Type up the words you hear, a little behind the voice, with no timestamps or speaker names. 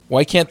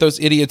Why can't those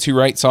idiots who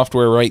write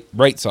software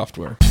write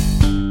software?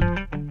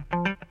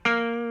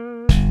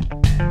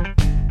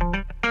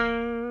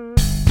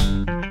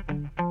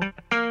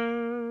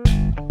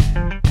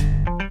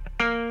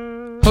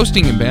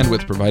 Hosting and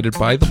bandwidth provided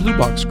by the Blue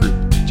Box Group.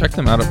 Check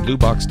them out at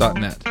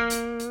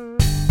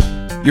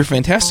bluebox.net. You're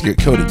fantastic at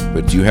coding,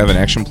 but do you have an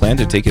action plan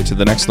to take it to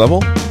the next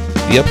level?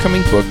 The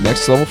upcoming book,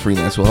 Next Level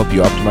Freelance, will help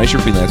you optimize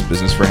your freelance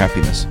business for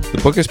happiness.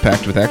 The book is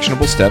packed with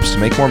actionable steps to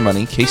make more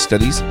money, case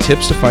studies,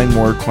 tips to find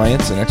more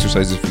clients, and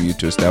exercises for you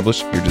to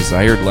establish your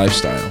desired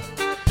lifestyle.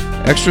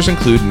 Extras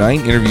include 9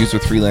 interviews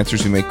with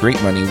freelancers who make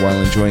great money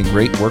while enjoying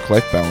great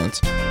work-life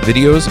balance,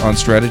 videos on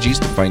strategies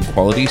to find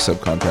quality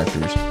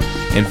subcontractors,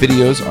 and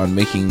videos on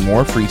making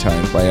more free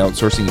time by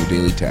outsourcing your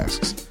daily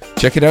tasks.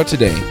 Check it out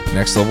today,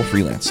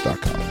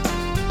 nextlevelfreelance.com.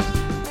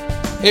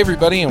 Hey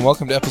everybody, and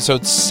welcome to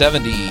episode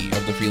 70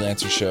 of The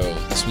Freelancer Show.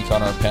 This week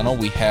on our panel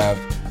we have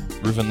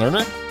Reuven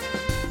Lerner.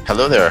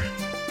 Hello there.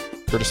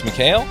 Curtis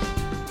McHale.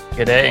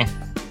 Good day.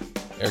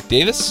 Eric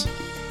Davis.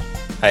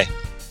 Hi.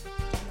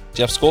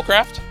 Jeff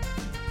Schoolcraft.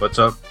 What's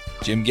up?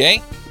 Jim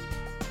Gay.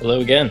 Hello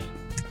again.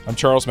 I'm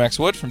Charles Max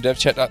Wood from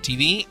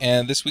devchat.tv,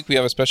 and this week we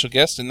have a special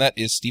guest, and that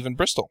is Stephen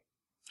Bristol.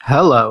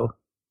 Hello.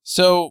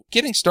 So,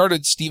 getting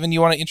started, Stephen, you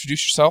want to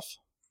introduce yourself?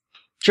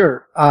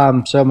 Sure.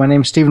 So my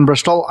name's Stephen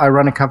Bristol. I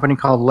run a company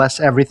called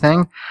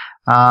LessAccounting.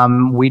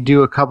 We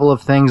do a couple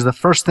of things. The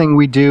first thing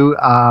we do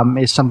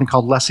is something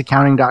called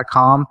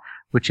LessAccounting.com,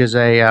 which is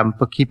a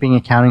bookkeeping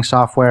accounting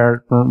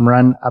software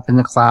run up in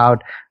the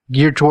cloud,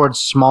 geared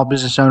towards small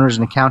business owners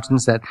and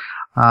accountants that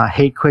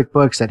hate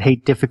QuickBooks, that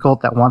hate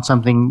difficult, that want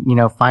something,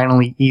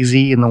 finally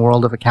easy in the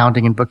world of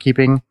accounting and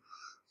bookkeeping.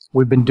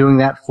 We've been doing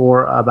that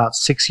for about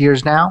 6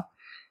 years now.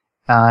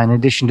 In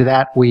addition to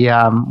that, we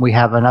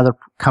have another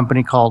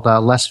company called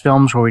Less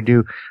Films, where we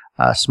do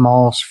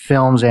small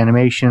films,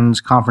 animations,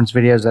 conference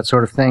videos, that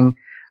sort of thing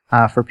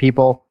for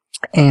people.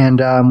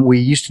 And we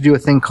used to do a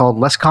thing called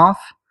LessConf,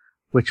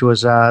 which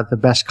was the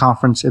best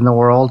conference in the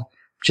world.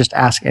 Just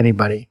ask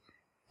anybody.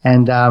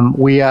 And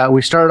we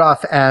started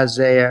off as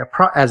a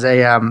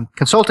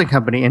consulting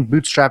company and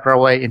bootstrapped our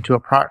way into a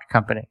product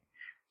company.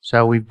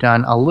 So we've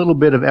done a little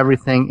bit of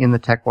everything in the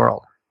tech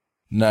world.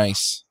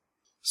 Nice.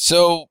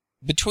 So,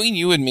 between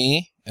you and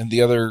me and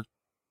the other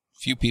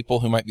few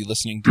people who might be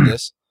listening to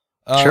this,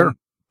 sure,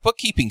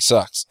 bookkeeping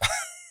sucks.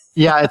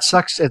 Yeah, it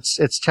sucks.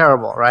 It's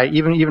terrible, right?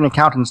 Even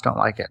accountants don't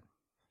like it.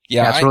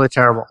 Yeah, it's really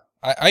terrible.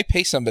 I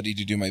pay somebody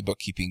to do my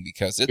bookkeeping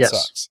because it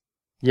sucks.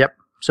 Yep,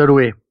 so do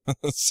we.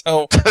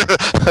 So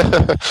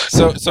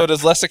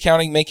does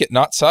LessAccounting make it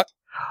not suck?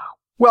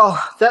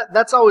 Well,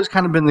 that's always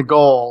kind of been the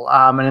goal,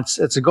 and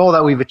it's a goal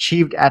that we've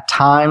achieved at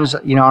times.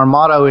 Our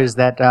motto is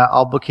that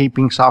all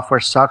bookkeeping software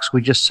sucks.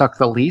 We just suck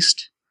the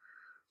least.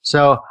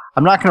 So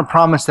I'm not going to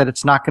promise that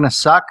it's not going to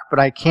suck,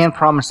 but I can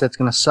promise that it's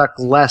going to suck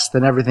less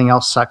than everything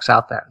else sucks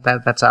out there.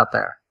 That's out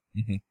there.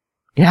 Mm-hmm.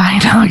 Yeah, I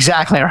know,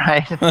 exactly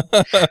right.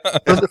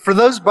 For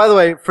those, by the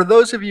way, for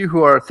those of you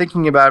who are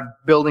thinking about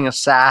building a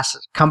SaaS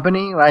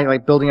company, right,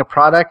 like building a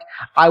product,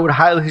 I would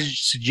highly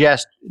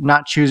suggest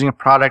not choosing a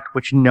product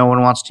which no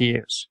one wants to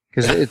use,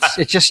 because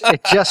it just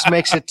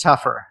makes it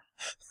tougher.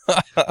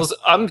 Well, so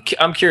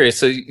I'm curious.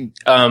 So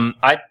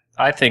I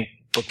think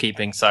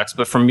bookkeeping sucks,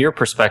 but from your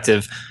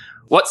perspective,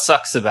 what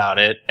sucks about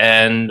it,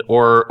 and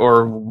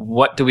or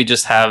what do we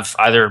just have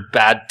either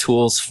bad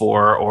tools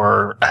for,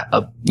 or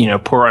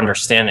poor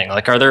understanding?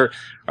 Like, are there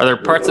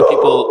parts that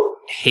people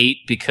hate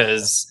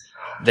because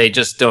they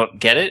just don't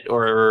get it,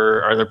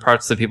 or are there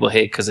parts that people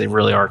hate because they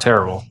really are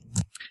terrible?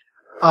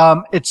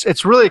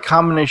 It's really a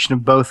combination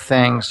of both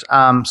things.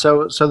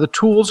 So the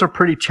tools are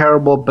pretty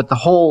terrible, but the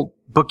whole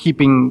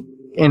bookkeeping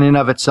in and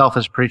of itself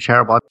is pretty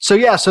terrible. So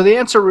the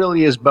answer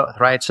really is both,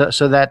 right?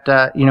 So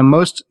that,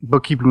 most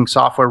bookkeeping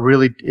software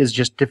really is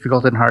just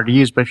difficult and hard to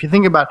use. But if you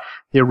think about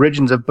the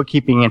origins of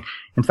bookkeeping and,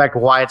 in fact,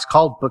 why it's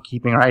called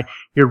bookkeeping, right?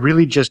 You're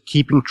really just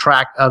keeping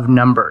track of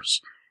numbers.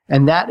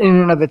 And that in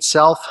and of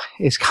itself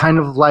is kind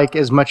of like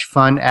as much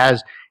fun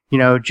as,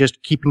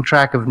 just keeping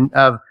track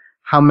of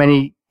how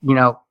many,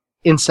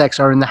 insects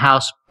are in the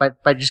house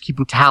by just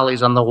keeping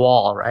tallies on the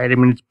wall, right? I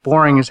mean, it's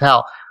boring as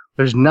hell.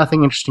 There's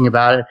nothing interesting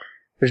about it.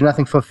 There's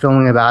nothing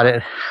fulfilling about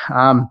it.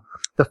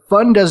 The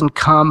fun doesn't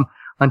come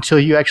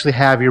until you actually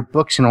have your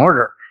books in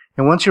order.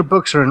 And once your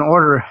books are in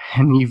order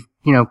and you've,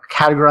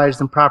 categorized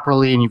them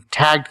properly and you've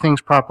tagged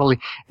things properly,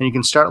 and you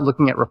can start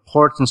looking at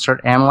reports and start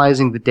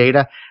analyzing the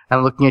data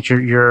and looking at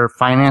your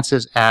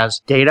finances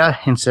as data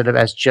instead of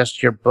as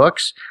just your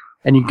books.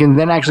 And you can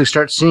then actually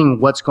start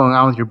seeing what's going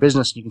on with your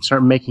business. You can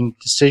start making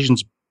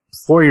decisions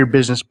for your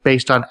business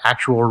based on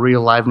actual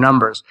real live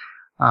numbers.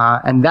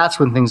 And that's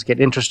when things get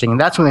interesting. And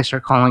that's when they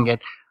start calling it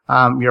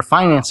your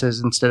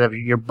finances instead of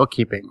your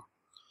bookkeeping,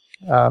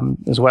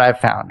 is what I've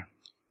found.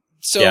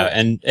 So, yeah,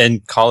 and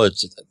in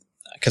college,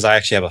 because I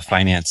actually have a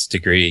finance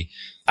degree,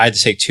 I had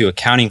to take 2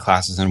 accounting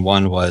classes, and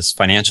one was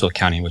financial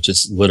accounting, which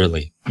is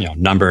literally,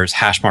 numbers,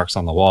 hash marks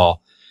on the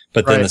wall.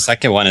 But then the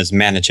second one is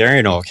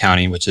managerial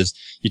accounting, which is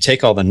you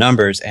take all the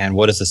numbers and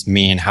what does this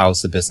mean?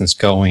 How's the business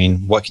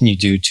going? What can you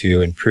do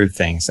to improve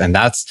things? And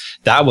that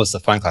was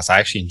the fun class. I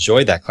actually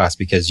enjoyed that class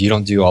because you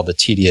don't do all the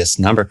tedious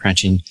number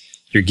crunching.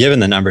 You're given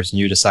the numbers and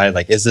you decide,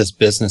 like, is this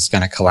business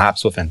going to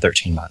collapse within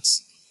 13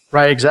 months?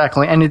 Right,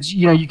 exactly. And it's,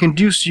 you can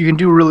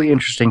do really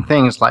interesting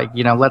things, like,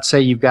 let's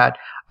say you've got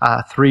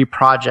 3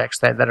 projects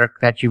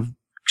that you've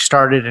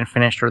started and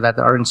finished, or that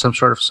are in some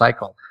sort of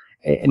cycle.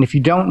 And if you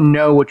don't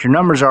know what your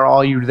numbers are,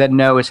 all you then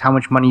know is how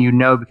much money you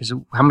know because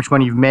of how much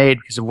money you've made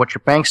because of what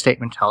your bank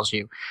statement tells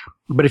you.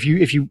 But if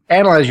you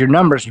analyze your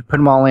numbers, you put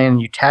them all in,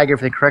 and you tag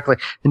everything correctly,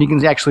 then you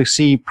can actually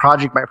see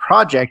project by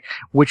project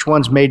which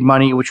ones made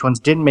money, which ones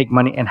didn't make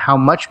money, and how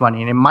much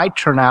money. And it might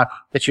turn out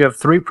that you have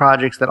 3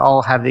 projects that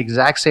all have the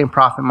exact same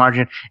profit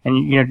margin,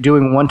 and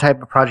doing one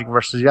type of project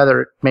versus the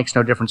other makes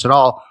no difference at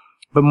all.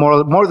 But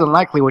more than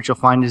likely, what you'll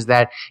find is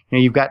that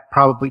you've got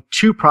probably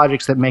 2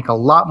 projects that make a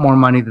lot more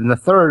money than the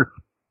third.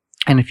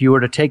 And if you were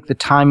to take the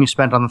time you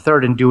spent on the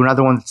third and do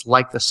another one that's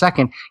like the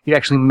second, you'd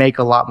actually make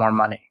a lot more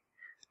money.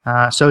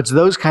 So it's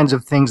those kinds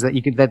of things that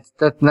you could.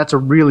 That's a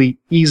really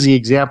easy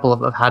example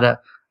of how to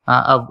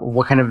of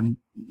what kind of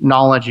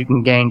knowledge you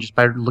can gain just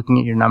by looking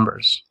at your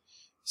numbers.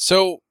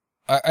 So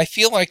I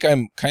feel like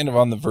I'm kind of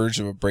on the verge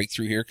of a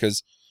breakthrough here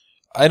because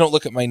I don't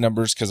look at my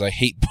numbers because I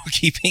hate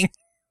bookkeeping.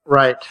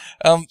 Right.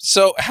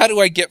 So how do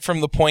I get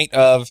from the point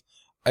of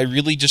I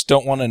really just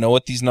don't want to know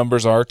what these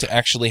numbers are to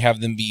actually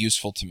have them be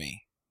useful to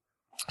me?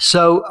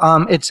 So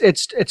it's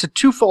a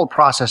twofold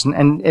process,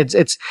 and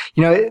it's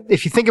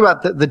if you think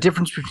about the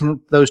difference between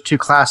those 2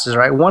 classes,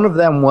 right? One of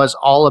them was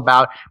all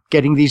about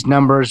getting these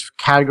numbers,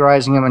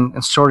 categorizing them,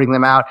 and sorting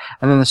them out,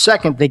 and then the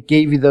second, they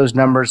gave you those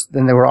numbers,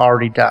 then they were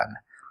already done.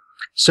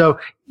 So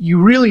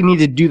you really need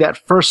to do that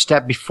first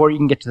step before you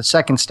can get to the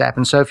second step.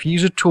 And so if you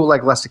use a tool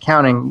like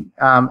LessAccounting,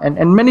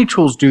 and many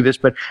tools do this,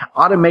 but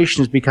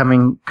automation is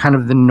becoming kind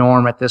of the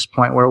norm at this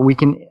point, where we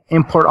can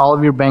import all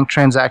of your bank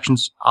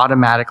transactions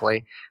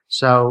automatically.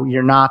 So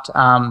you're not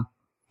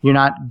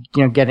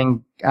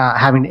getting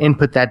having to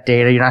input that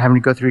data. You're not having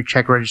to go through your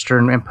check register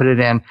and put it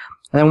in. And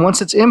then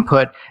once it's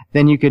input,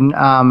 then you can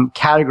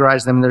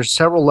categorize them. There's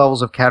several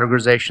levels of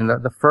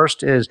categorization. The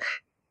first is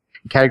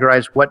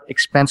categorize what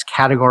expense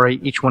category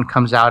each one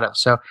comes out of.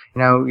 So,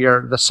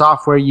 the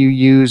software you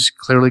use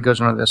clearly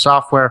goes under the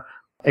software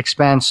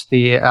expense,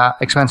 the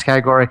expense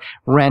category.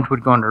 Rent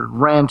would go under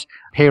rent,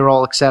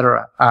 payroll,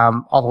 etc.,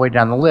 all the way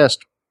down the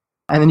list.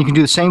 And then you can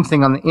do the same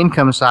thing on the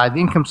income side.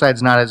 The income side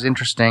is not as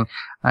interesting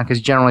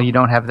because generally you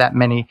don't have that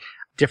many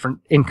different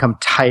income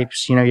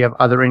types. You have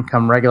other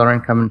income, regular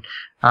income,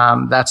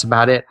 and that's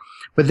about it.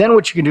 But then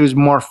what you can do is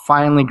more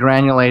finely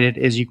granulated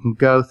is you can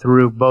go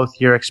through both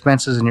your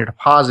expenses and your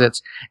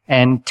deposits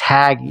and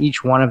tag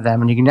each one of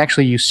them. And you can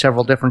actually use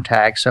several different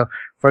tags. So,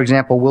 for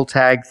example, we'll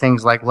tag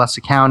things like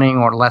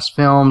LessAccounting or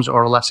LessFilms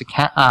or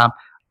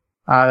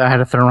I had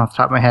a third one off the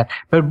top of my head.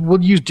 But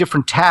we'll use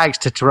different tags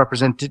to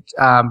represent it,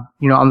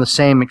 on the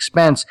same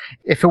expense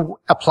if it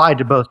applied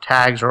to both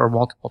tags or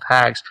multiple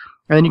tags.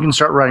 And then you can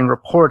start writing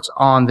reports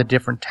on the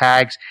different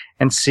tags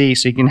and see.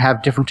 So you can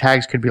have different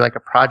tags. Could be like a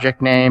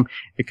project name.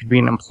 It could be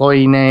an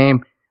employee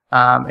name.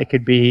 It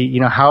could be,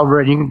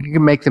 however, you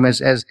can make them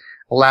as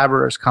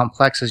elaborate or as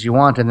complex as you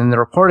want. And then the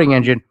reporting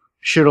engine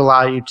should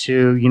allow you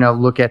to,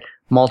 look at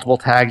multiple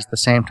tags at the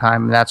same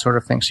time and that sort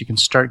of thing. So you can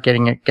start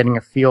getting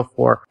a feel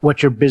for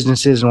what your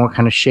business is and what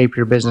kind of shape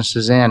your business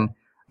is in.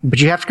 But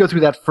you have to go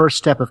through that first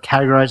step of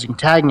categorizing and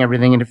tagging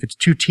everything. And if it's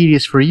too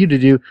tedious for you to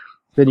do,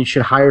 then you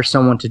should hire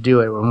someone to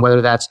do it. And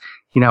whether that's,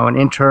 an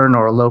intern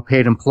or a low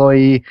paid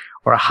employee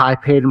or a high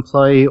paid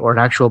employee or an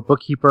actual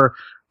bookkeeper,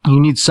 you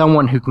need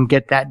someone who can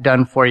get that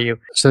done for you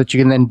so that you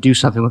can then do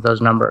something with those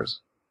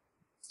numbers.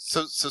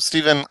 So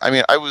Stephen,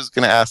 I was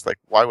going to ask,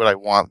 why would I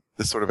want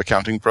this sort of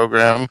accounting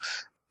program?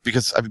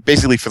 Because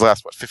basically for the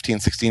last, 15,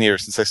 16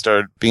 years since I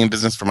started being in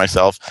business for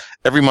myself,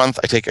 every month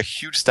I take a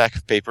huge stack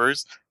of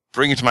papers,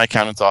 bring it to my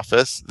accountant's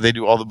office. They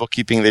do all the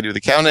bookkeeping, they do the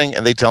accounting,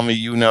 and they tell me,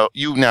 you now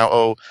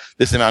owe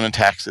this amount in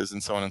taxes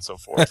and so on and so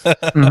forth.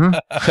 Mm-hmm.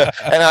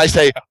 And I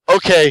say,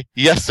 okay,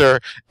 yes, sir.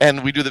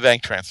 And we do the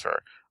bank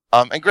transfer.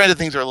 And granted,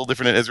 things are a little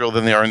different in Israel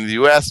than they are in the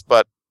US,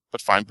 but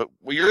fine. But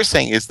what you're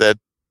saying is that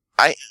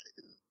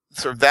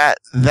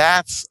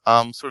that's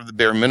sort of the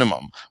bare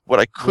minimum.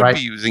 What I could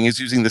be using is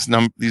using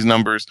these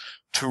numbers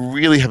to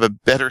really have a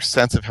better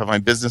sense of how my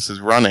business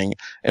is running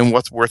and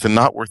what's worth and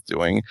not worth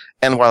doing.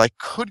 And while I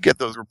could get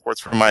those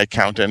reports from my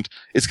accountant,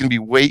 it's going to be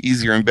way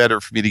easier and better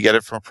for me to get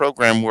it from a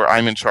program where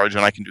I'm in charge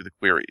and I can do the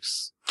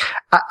queries.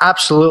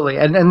 Absolutely.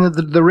 And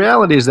the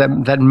reality is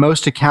that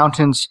most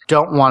accountants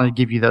don't want to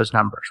give you those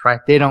numbers,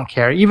 right? They don't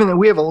care. Even though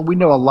we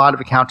know a lot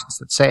of accountants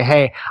that say,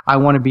 hey, I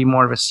want to be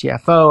more of a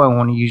CFO. I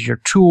want to use your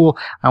tool.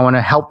 I want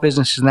to help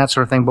businesses and that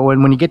sort of thing. But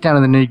when you get down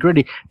to the nitty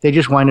gritty, they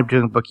just wind up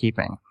doing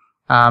bookkeeping.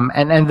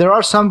 And there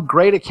are some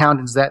great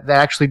accountants that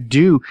actually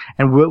do,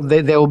 and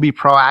they will be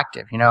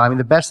proactive. I mean,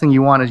 the best thing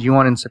you want is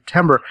in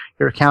September,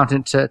 your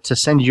accountant to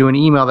send you an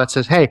email that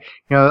says, hey,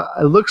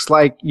 it looks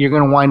like you're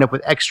going to wind up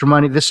with extra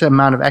money, this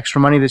amount of extra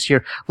money this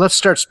year. Let's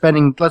start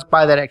spending, let's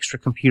buy that extra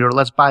computer,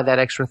 let's buy that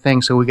extra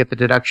thing so we get the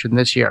deduction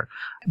this year.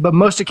 But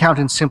most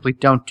accountants simply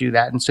don't do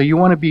that. And so you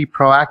want to be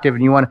proactive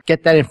and you want to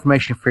get that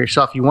information for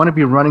yourself. You want to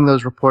be running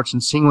those reports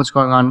and seeing what's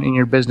going on in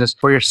your business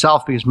for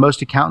yourself, because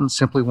most accountants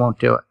simply won't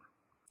do it.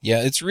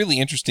 Yeah, it's really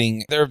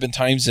interesting. There have been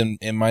times in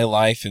my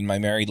life, in my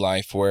married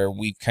life, where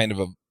we've kind of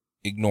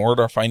ignored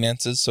our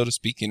finances, so to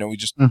speak. We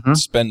just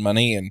spend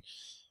money, and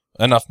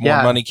enough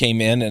more money came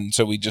in, and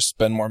so we just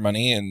spend more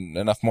money, and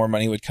enough more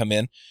money would come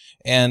in.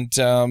 And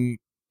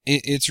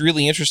it's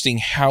really interesting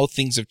how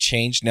things have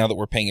changed now that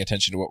we're paying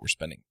attention to what we're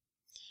spending.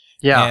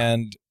 Yeah.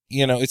 And,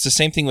 it's the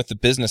same thing with the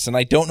business. And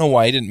I don't know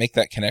why I didn't make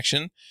that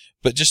connection,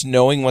 but just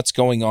knowing what's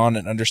going on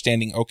and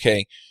understanding,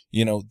 okay,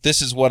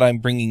 this is what I'm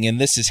bringing in.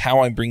 This is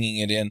how I'm bringing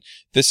it in.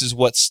 This is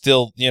what's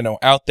still,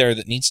 out there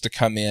that needs to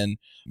come in,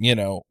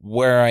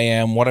 where I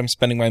am, what I'm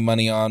spending my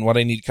money on, what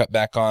I need to cut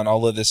back on,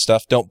 all of this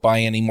stuff. Don't buy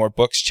any more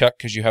books, Chuck,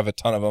 because you have a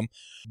ton of them.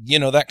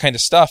 That kind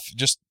of stuff.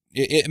 Just,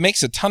 it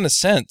makes a ton of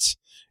sense.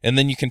 And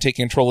then you can take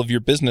control of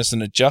your business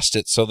and adjust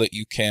it so that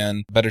you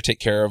can better take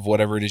care of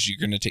whatever it is you're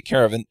going to take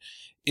care of. And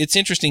it's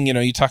interesting,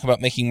 you talk about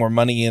making more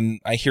money,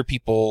 and I hear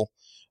people,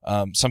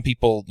 some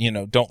people,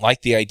 don't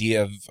like the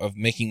idea of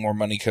making more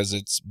money because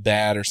it's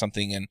bad or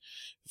something. And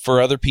for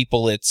other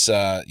people, it's,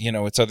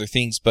 it's other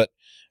things. But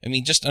I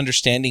mean, just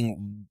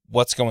understanding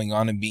what's going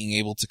on and being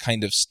able to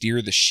kind of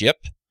steer the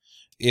ship.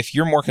 If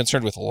you're more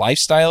concerned with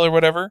lifestyle or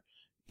whatever,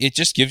 it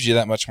just gives you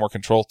that much more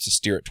control to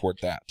steer it toward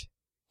that.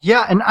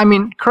 Yeah, and I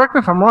mean, correct me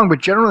if I'm wrong, but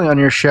generally on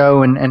your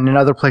show and in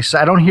other places,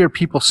 I don't hear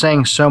people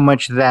saying so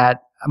much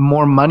that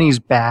more money's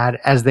bad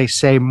as they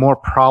say more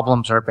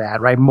problems are bad,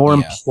 right? More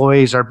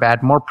employees are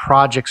bad, more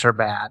projects are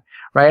bad,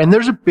 right? And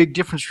there's a big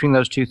difference between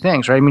those two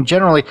things, right? I mean,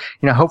 generally,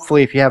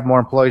 hopefully if you have more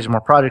employees and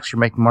more projects, you're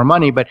making more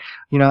money, but,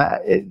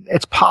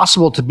 it's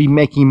possible to be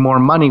making more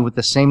money with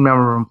the same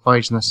number of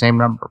employees and the same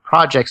number of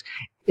projects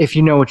if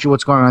you know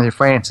what's going on with your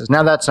finances.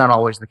 Now, that's not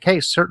always the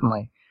case,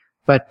 certainly.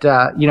 But,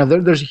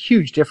 there's a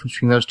huge difference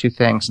between those two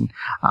things. And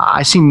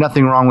I see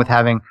nothing wrong with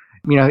having,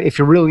 if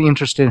you're really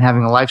interested in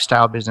having a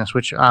lifestyle business,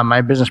 which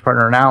my business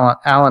partner,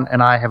 Alan,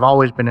 and I have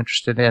always been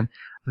interested in,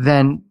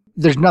 then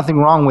there's nothing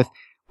wrong with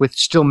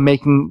still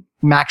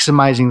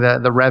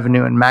maximizing the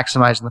revenue and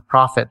maximizing the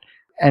profit,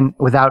 and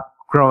without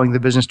growing the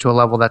business to a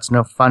level that's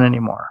no fun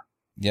anymore.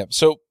 Yep.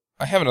 So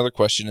I have another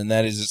question, and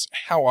that is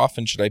how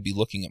often should I be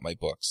looking at my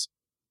books?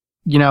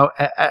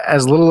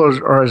 As little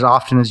or as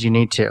often as you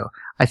need to.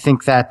 I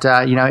think that,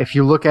 if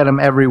you look at them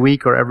every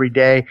week or every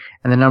day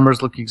and the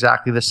numbers look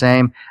exactly the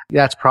same,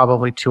 that's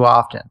probably too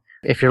often.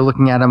 If you're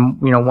looking at them,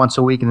 once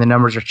a week and the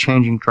numbers are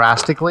changing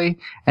drastically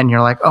and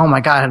you're like, oh my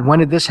God, when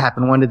did this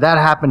happen? When did that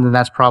happen? Then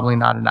that's probably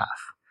not enough.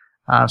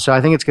 So I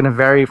think it's going to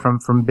vary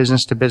from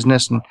business to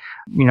business and,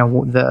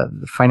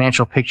 the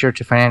financial picture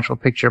to financial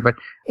picture. But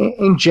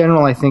in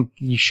general, I think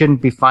you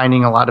shouldn't be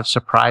finding a lot of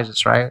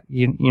surprises, right?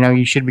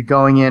 You should be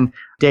going in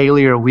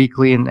daily or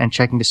weekly and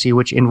checking to see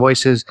which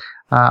invoices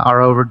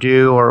are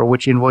overdue or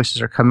which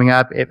invoices are coming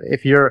up.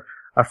 If you're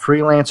a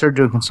freelancer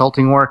doing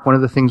consulting work, one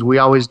of the things we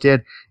always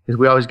did is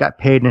we always got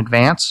paid in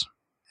advance.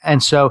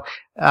 And so,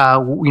 I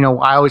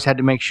always had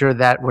to make sure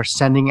that we're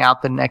sending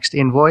out the next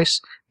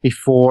invoice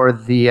before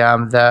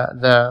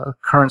the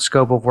current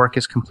scope of work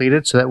is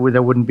completed, so that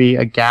there wouldn't be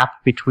a gap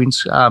between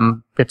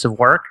bits of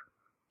work,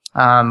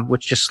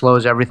 which just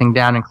slows everything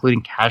down,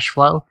 including cash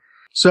flow.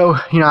 So,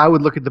 I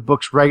would look at the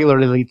books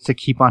regularly to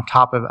keep on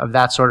top of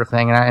that sort of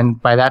thing.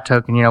 And by that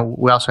token,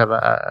 we also have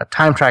a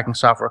time tracking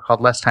software called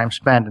Less Time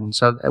Spent, and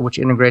so which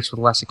integrates with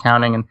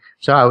LessAccounting. And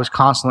so I was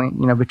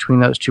constantly,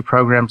 between those two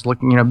programs,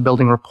 looking,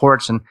 building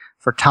reports and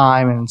for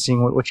time and seeing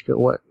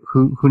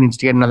who needs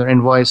to get another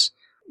invoice.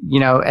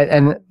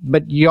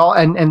 But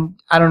and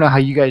I don't know how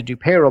you guys do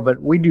payroll,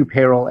 but we do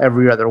payroll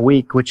every other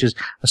week, which is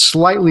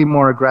slightly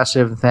more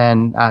aggressive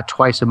than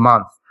twice a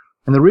month.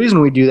 And the reason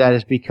we do that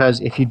is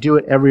because if you do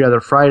it every other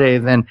Friday,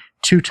 then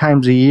 2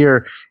 times a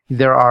year,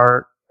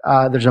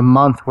 there's a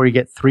month where you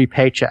get 3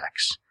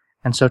 paychecks.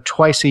 And so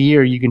twice a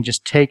year, you can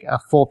just take a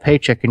full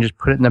paycheck and just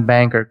put it in the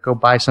bank or go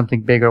buy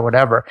something big or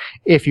whatever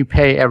if you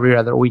pay every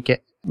other week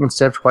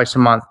instead of twice a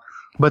month.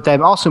 But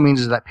that also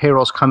means is that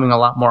payroll's coming a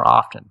lot more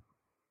often.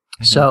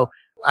 Mm-hmm. So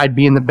I'd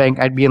be in the bank,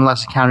 I'd be in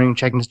LessAccounting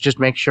checking to just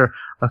make sure,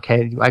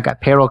 okay, I got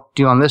payroll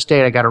due on this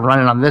date, I got to run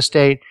it on this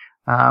date.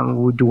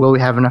 Will we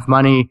have enough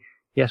money?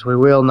 Yes, we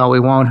will. No, we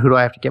won't. Who do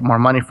I have to get more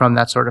money from?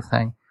 That sort of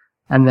thing.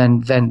 And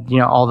then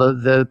all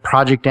the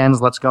project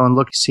ends. Let's go and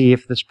look, see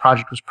if this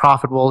project was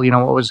profitable.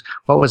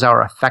 What was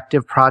our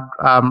effective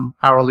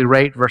hourly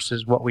rate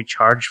versus what we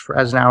charge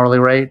as an hourly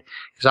rate?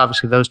 Because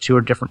obviously those two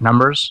are different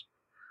numbers.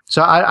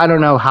 So I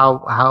don't know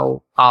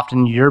how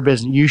often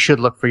you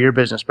should look for your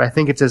business, but I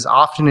think it's as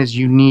often as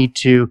you need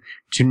to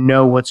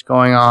know what's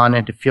going on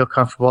and to feel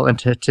comfortable and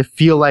to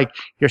feel like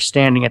you're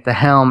standing at the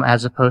helm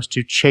as opposed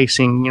to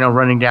chasing,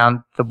 running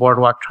down the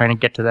boardwalk trying to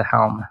get to the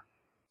helm.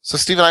 So,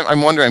 Stephen,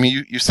 I'm wondering, I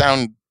mean, you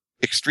sound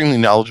extremely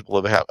knowledgeable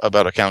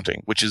about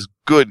accounting, which is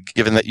good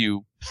given that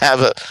you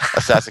have a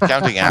SaaS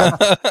accounting app.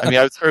 I mean,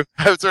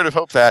 I would sort of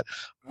hope that.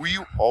 Were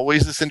you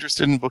always this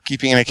interested in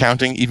bookkeeping and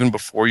accounting even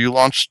before you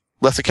launched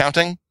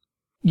LessAccounting?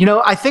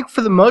 I think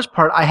for the most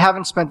part, I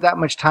haven't spent that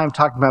much time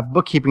talking about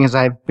bookkeeping as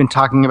I've been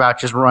talking about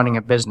just running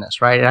a business,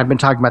 right? And I've been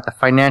talking about the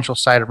financial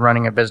side of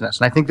running a business.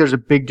 And I think there's a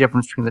big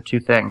difference between the two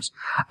things.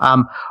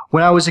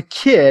 When I was a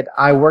kid,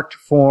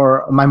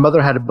 my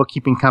mother had a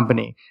bookkeeping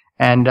company.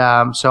 And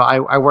so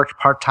I worked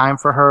part-time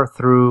for her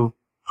through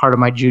part of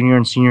my junior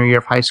and senior year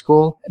of high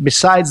school.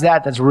 Besides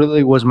that, that's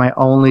really was my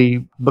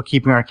only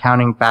bookkeeping or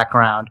accounting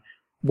background.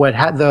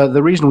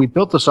 The reason we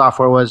built the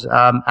software was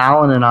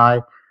Alan and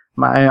I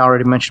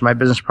already mentioned my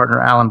business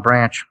partner, Alan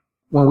Branch.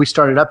 When we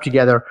started up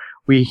together,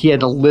 he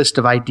had a list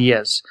of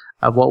ideas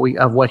of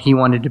what he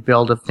wanted to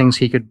build, of things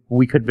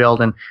we could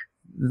build. And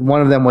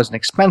one of them was an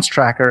expense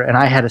tracker. And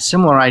I had a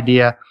similar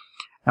idea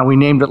and we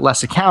named it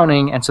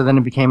LessAccounting. And so then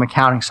it became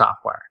accounting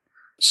software.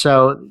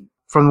 So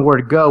from the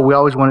word go, we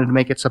always wanted to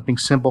make it something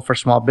simple for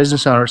small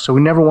business owners. So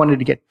we never wanted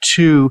to get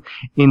too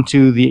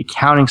into the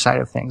accounting side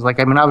of things.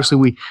 Obviously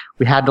we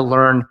had to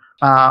learn,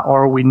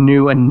 or we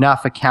knew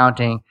enough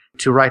accounting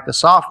to write the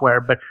software,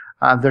 but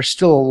there's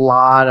still a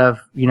lot of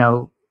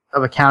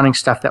accounting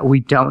stuff that we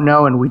don't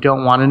know and we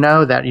don't want to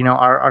know. That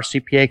our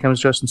CPA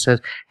comes to us and says,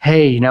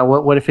 "Hey,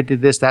 what if it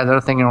did this, that, and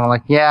other thing?" And we're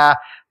like, "Yeah,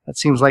 that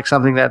seems like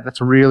something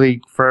that's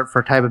really for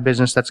a type of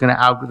business that's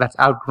that's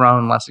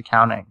outgrown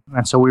LessAccounting."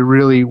 And so we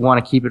really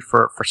want to keep it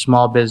for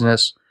small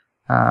business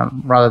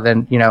rather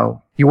than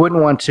you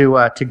wouldn't want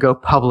to go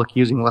public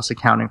using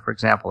LessAccounting, for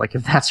example. Like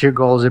if that's your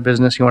goal as a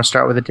business, you want to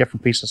start with a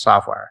different piece of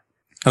software.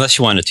 Unless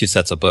you wanted 2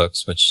 sets of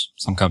books, which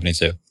some companies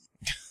do.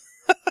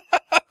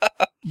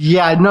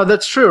 Yeah, no,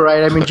 that's true,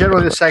 right? I mean,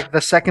 generally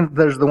the second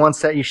there's the one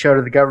set you show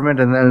to the government,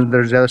 and then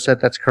there's the other set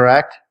that's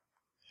correct.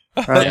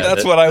 Right? Yeah,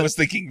 that's what I was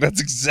thinking.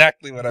 That's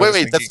exactly what I was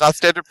thinking. Wait, that's not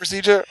standard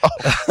procedure? Oh.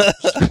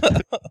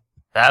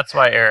 That's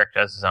why Eric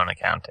does his own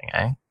accounting,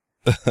 eh?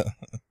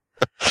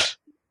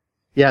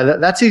 Yeah,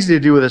 that's easy to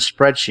do with a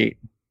spreadsheet.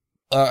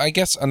 I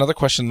guess another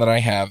question that I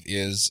have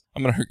is,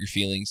 I'm going to hurt your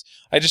feelings.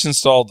 I just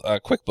installed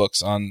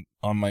QuickBooks on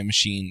my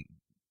machine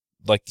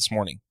like this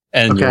morning.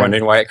 And you're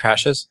wondering why it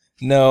crashes?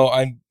 No,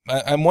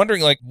 I'm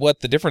wondering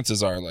what the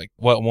differences are, like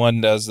what one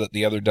does that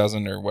the other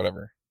doesn't or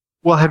whatever.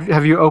 Well,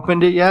 have you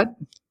opened it yet?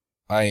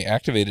 I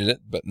activated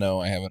it, but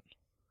no, I haven't.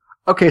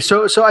 Okay,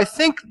 so I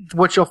think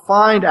what you'll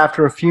find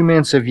after a few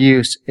minutes of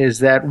use is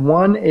that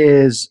one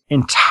is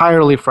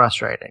entirely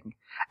frustrating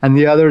and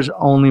the other is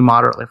only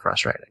moderately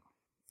frustrating.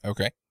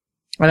 Okay.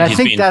 And I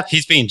think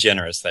he's being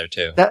generous there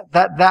too. That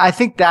I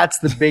think that's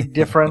the big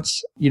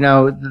difference.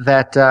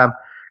 That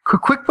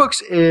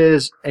QuickBooks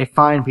is a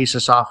fine piece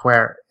of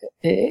software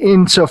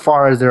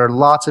insofar as there are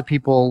lots of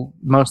people,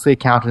 mostly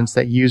accountants,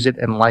 that use it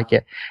and like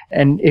it.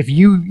 And if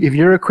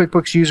you're a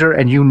QuickBooks user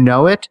and you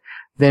know it,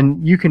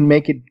 then you can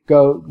make it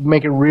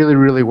really,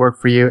 really work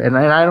for you. And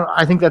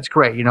I think that's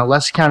great.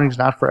 LessAccounting is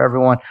not for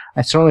everyone.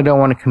 I certainly don't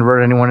want to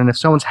convert anyone. And if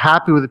someone's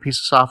happy with a piece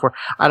of software,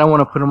 I don't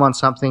want to put them on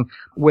something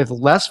with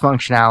less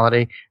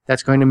functionality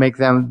that's going to make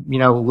them,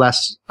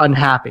 less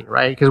unhappy,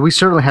 right? Because we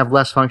certainly have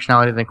less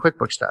functionality than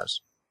QuickBooks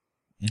does.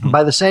 Mm-hmm.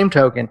 By the same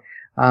token,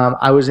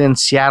 I was in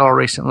Seattle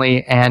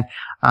recently and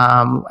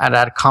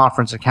at a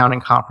conference,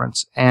 accounting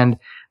conference, and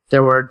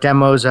there were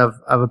demos of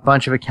a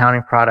bunch of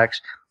accounting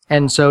products.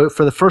 And so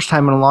for the first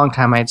time in a long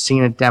time, I had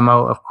seen a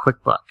demo of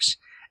QuickBooks,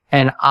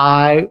 and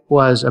I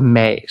was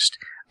amazed,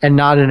 and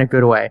not in a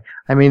good way.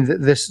 I mean,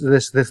 this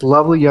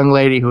lovely young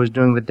lady who was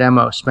doing the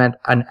demo spent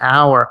an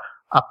hour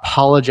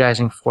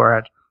apologizing for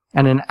it,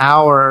 and an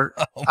hour.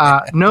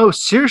 No,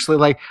 seriously,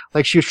 like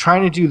she was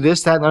trying to do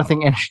this, that, and other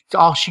thing, and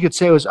all she could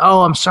say was,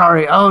 "Oh, I'm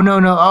sorry. Oh, no.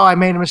 Oh, I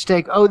made a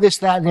mistake. Oh, this,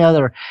 that, and the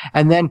other."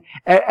 And then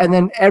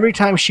every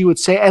time she would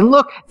say, "And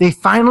look, they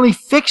finally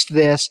fixed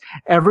this,"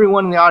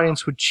 everyone in the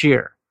audience would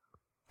cheer.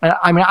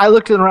 I mean, I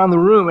looked around the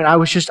room and I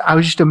was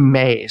just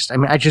amazed. I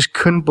mean, I just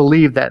couldn't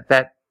believe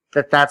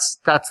that's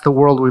the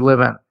world we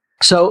live in.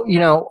 So,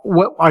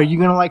 what are you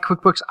going to like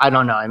QuickBooks? I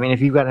don't know. I mean, if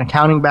you've got an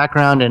accounting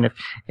background and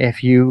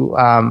if you,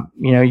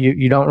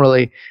 you don't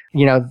really,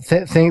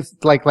 think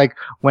like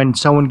when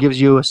someone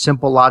gives you a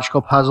simple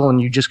logical puzzle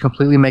and you just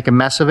completely make a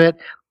mess of it,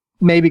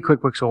 maybe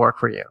QuickBooks will work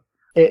for you.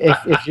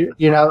 If you,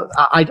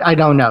 I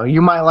don't know.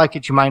 You might like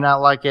it. You might not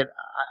like it.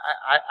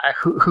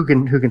 Who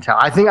can tell?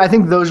 I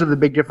think those are the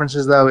big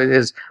differences, though,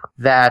 is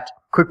that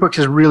QuickBooks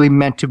is really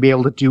meant to be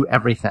able to do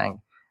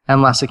everything,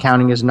 and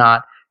LessAccounting is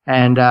not.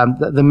 And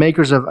the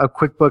makers of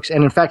QuickBooks,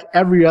 and in fact,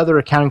 every other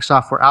accounting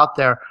software out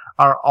there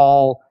are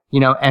all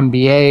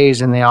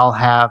MBAs, and they all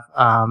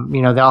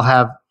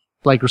have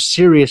like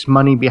serious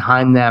money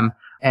behind them.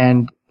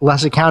 And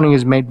LessAccounting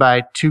is made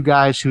by two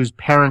guys whose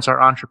parents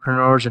are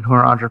entrepreneurs and who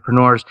are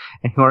entrepreneurs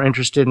and who are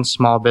interested in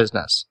small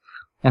business.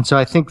 And so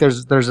I think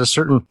there's a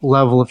certain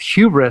level of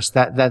hubris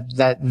that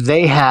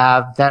they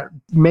have that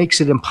makes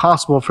it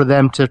impossible for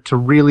them to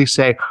really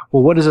say,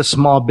 well, what does a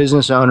small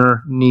business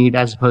owner need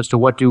as opposed to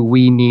what do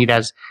we need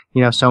as,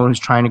 someone who's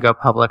trying to go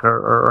public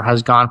or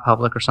has gone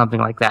public or something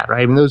like that,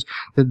 right? I mean,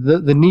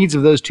 the needs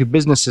of those two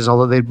businesses,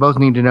 although they both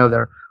need to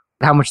know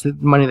how much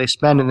money they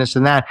spend in this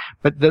and that,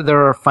 but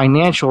there are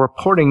financial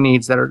reporting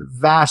needs that are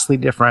vastly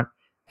different.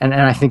 And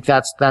I think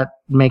that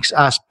makes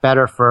us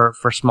better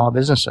for small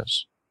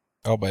businesses.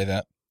 I'll buy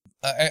that.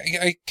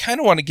 I kind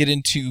of want to get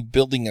into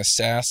building a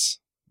SaaS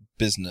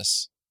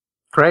business.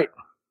 Great.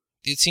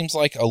 It seems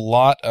like a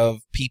lot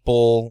of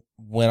people,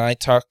 when I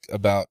talk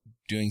about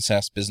doing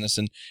SaaS business,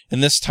 and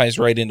this ties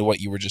right into what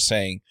you were just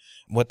saying,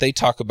 what they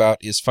talk about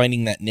is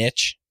finding that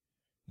niche,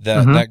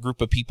 that group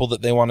of people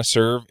that they want to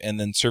serve, and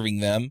then serving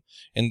them.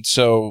 And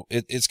so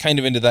it's kind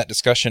of into that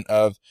discussion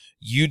of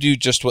you do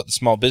just what the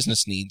small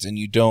business needs, and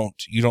you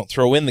don't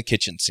throw in the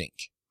kitchen sink.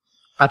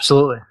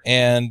 Absolutely.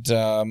 And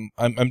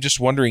I'm just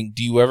wondering,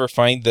 do you ever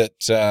find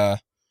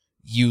that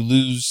you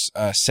lose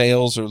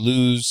sales or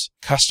lose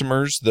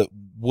customers that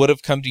would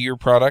have come to your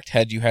product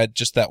had you had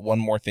just that one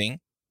more thing?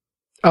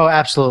 Oh,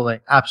 absolutely,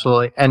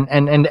 absolutely,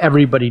 and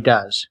everybody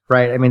does,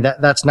 right? I mean,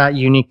 that's not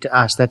unique to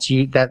us. That's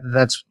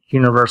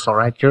universal,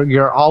 right?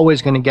 You're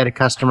always going to get a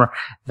customer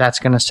that's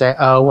going to say,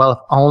 "Oh, well, if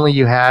only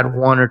you had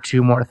one or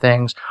two more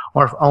things,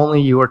 or if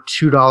only you were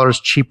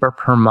 $2 cheaper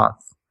per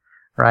month,"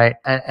 right?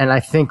 And I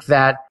think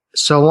that.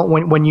 So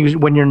when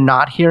you're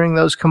not hearing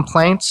those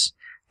complaints,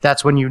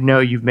 that's when you know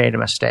you've made a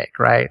mistake,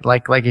 right?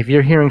 Like if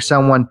you're hearing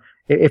someone,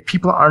 if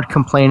people aren't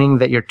complaining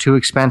that you're too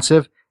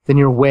expensive, then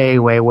you're way,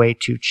 way, way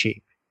too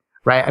cheap,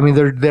 right? I mean,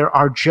 there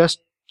are just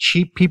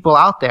cheap people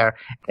out there,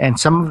 and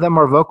some of them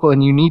are vocal,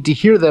 and you need to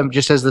hear them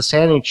just as the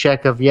sanity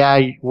check of, yeah,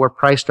 we're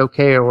priced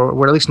okay, or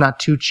we're at least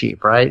not too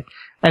cheap, right?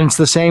 And it's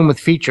the same with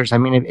features. I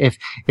mean,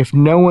 if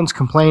no one's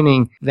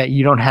complaining that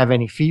you don't have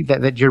any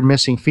that you're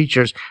missing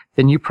features,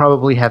 then you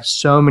probably have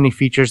so many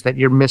features that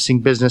you're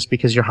missing business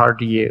because you're hard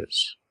to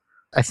use.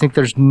 I think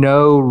there's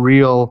no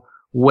real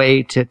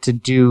way to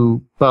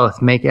do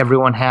both. Make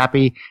everyone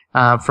happy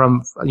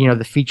from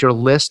the feature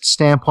list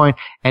standpoint,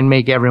 and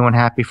make everyone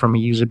happy from a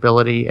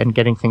usability and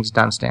getting things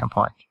done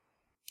standpoint.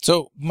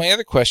 So my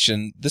other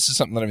question, this is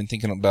something that I've been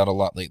thinking about a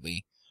lot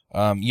lately.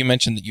 You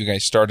mentioned that you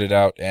guys started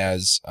out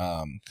as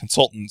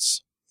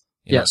consultants,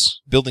 yes,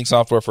 building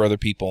software for other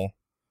people,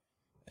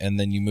 and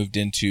then you moved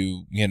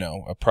into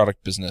a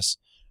product business.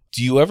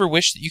 Do you ever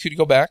wish that you could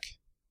go back?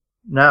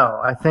 No,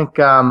 I think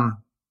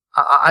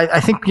I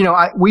think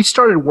we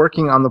started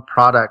working on the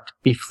product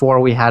before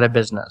we had a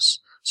business.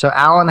 So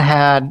Alan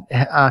had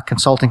a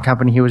consulting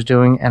company he was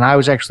doing, and I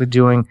was actually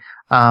doing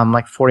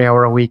like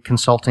 40-hour a week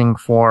consulting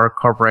for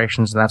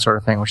corporations and that sort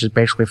of thing, which is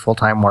basically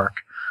full-time work.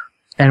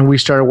 And we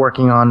started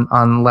working on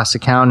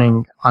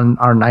LessAccounting on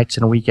our nights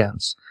and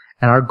weekends.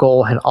 And our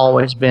goal had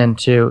always been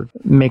to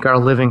make our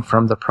living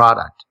from the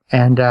product.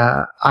 And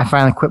I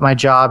finally quit my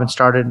job and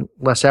started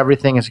Less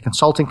Everything as a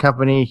consulting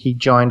company. He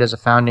joined as a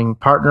founding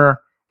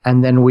partner.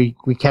 And then we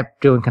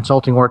kept doing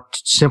consulting work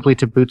simply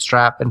to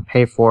bootstrap and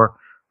pay for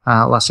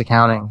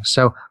LessAccounting.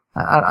 So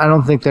I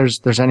don't think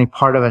there's any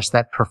part of us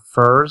that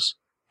prefers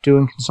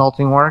doing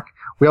consulting work.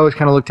 We always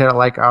kind of looked at it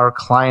like our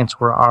clients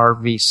were our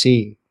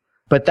VC.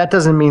 But that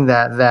doesn't mean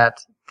that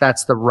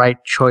that's the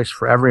right choice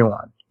for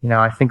everyone.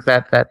 I think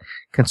that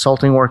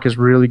consulting work is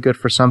really good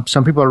for some.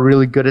 Some people are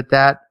really good at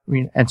that,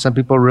 and some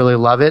people really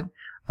love it.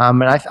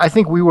 And I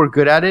think we were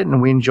good at it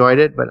and we enjoyed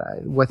it, but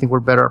I think we're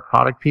better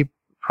at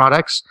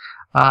products.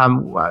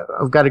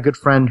 I've got a good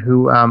friend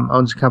who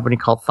owns a company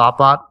called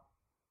Thoughtbot,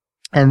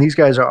 and these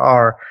guys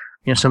are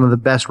some of the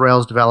best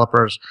Rails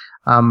developers.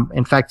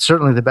 In fact,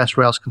 certainly the best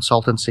Rails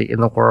consultancy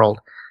in the world.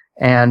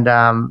 And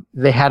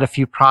they had a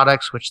few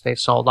products which they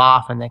sold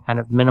off and they kind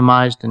of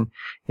minimized. And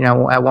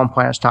at one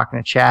point I was talking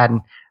to Chad,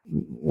 and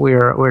we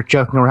were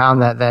joking around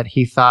that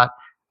he thought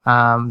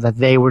that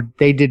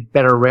they did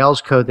better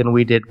Rails code than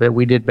we did, but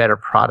we did better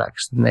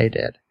products than they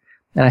did.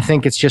 And I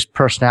think it's just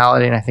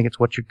personality, and I think it's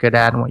what you're good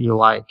at and what you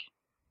like.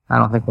 I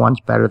don't think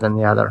one's better than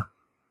the other.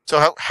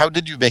 So how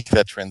did you make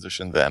that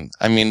transition then?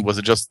 I mean, was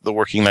it just the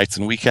working nights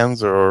and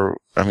weekends, or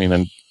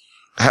and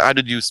how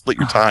did you split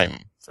your time,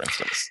 for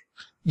instance?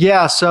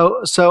 Yeah,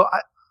 so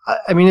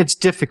I mean, it's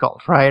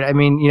difficult, right? I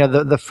mean,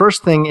 the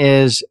first thing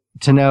is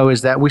to know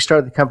is that we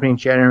started the company in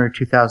January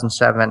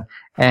 2007,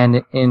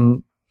 and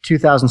in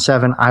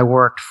 2007 I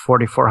worked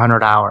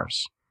 4,400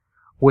 hours,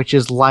 which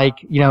is like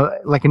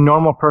a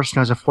normal person who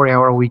has a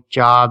 40-hour a week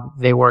job,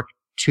 they work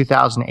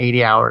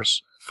 2,080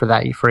 hours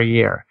for a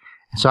year.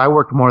 So I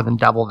worked more than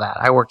double that.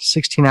 I worked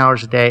 16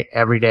 hours a day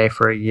every day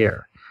for a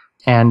year,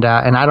 and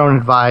I don't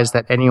advise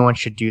that anyone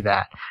should do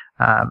that.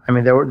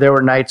 There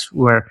were nights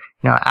where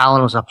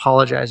Alan was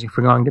apologizing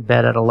for going to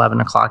bed at 11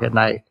 o'clock at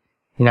night,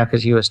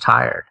 because he was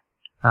tired.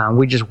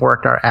 We just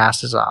worked our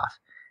asses off.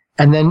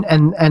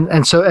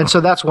 And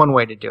so that's one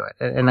way to do it.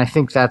 And I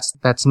think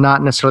that's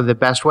not necessarily the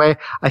best way.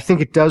 I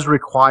think it does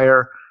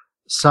require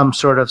some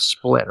sort of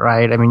split,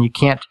 right? I mean, you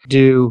can't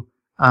do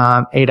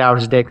 8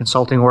 hours a day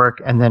consulting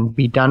work and then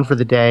be done for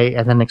the day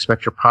and then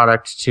expect your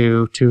product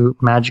to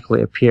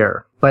magically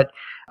appear. But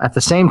at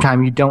the same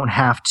time, you don't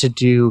have to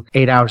do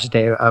 8 hours a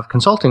day of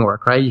consulting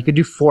work, right? You could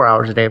do 4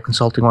 hours a day of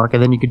consulting work,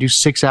 and then you could do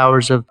 6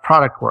 hours of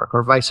product work,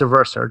 or vice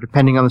versa, or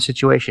depending on the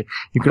situation.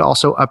 You could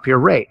also up your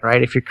rate,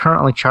 right? If you're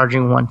currently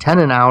charging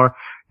 $110 an hour,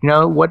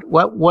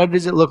 what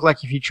does it look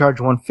like if you charge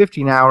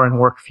 $150 an hour and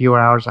work fewer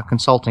hours on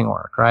consulting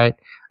work, right?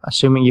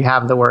 Assuming you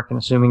have the work and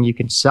assuming you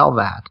can sell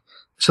that.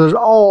 So there's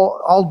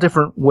all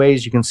different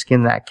ways you can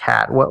skin that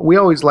cat. What we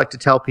always like to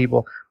tell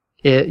people,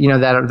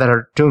 that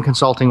are doing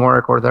consulting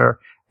work, or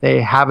they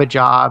have a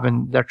job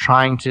and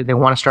they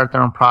want to start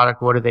their own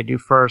product. What do they do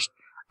first?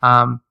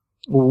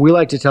 We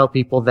like to tell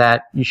people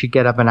that you should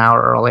get up an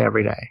hour early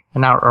every day,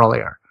 an hour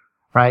earlier,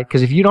 right?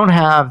 Because if you don't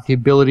have the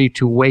ability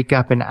to wake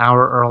up an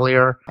hour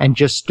earlier and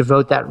just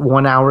devote that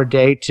 1 hour a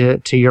day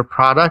to your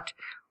product,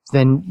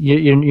 then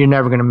you're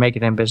never going to make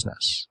it in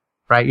business,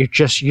 right?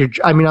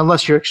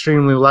 Unless you're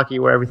extremely lucky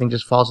where everything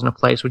just falls into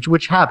place,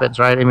 which happens,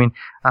 right? I mean,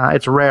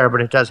 it's rare, but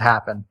it does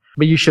happen.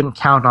 But you shouldn't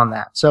count on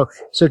that. So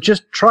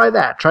just try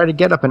that. Try to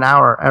get up an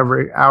hour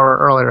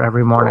earlier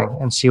every morning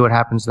and see what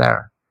happens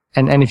there.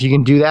 And if you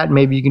can do that,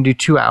 maybe you can do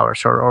 2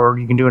 hours, or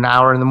you can do an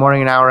hour in the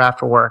morning, an hour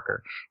after work,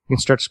 or you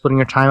can start splitting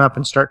your time up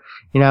and start,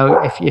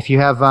 if you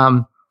have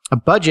a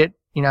budget,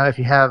 if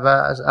you have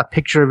a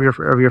picture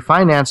of your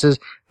finances,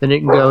 then you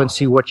can go and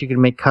see what you can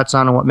make cuts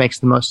on and what makes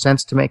the most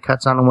sense to make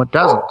cuts on and what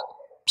doesn't.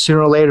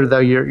 Sooner or later, though,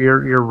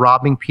 you're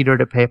robbing Peter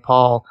to pay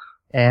Paul,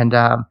 and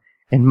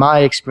in my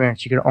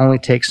experience, you can only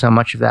take so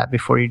much of that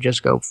before you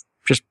just go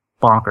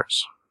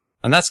bonkers.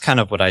 And that's kind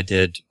of what I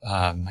did,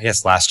 I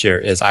guess last year,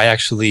 is I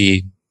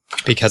actually,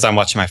 because I'm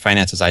watching my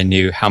finances, I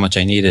knew how much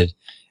I needed.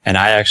 And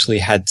I actually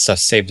had stuff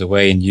saved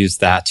away and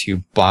used that to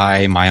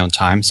buy my own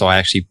time. So I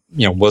actually,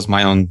 was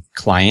my own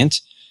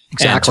client.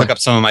 Exactly. And took up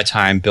some of my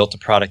time, built a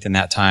product in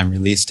that time,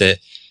 released it.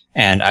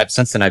 And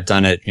since then I've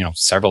done it,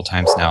 several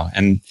times now.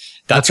 And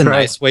that's a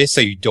nice way, so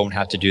you don't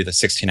have to do the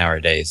 16-hour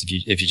days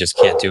if you just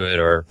can't do it,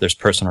 or there's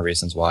personal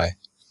reasons why.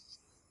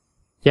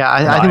 Yeah,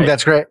 I think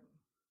that's great.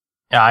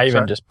 Yeah, I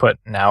even just put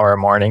an hour a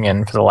morning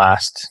in for the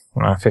last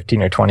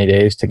 15 or 20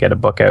 days to get a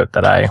book out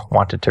that I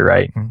wanted to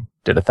write, and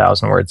did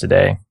 1,000 words a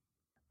day.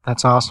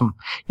 That's awesome.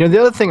 The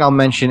other thing I'll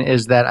mention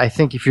is that I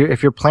think if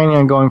you're planning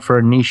on going for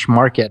a niche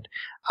market,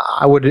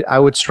 I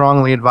would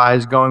strongly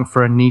advise going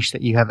for a niche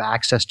that you have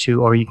access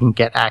to or you can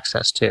get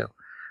access to.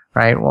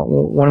 Right. Well,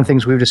 one of the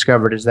things we've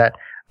discovered is that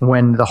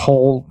when the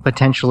whole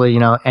potentially,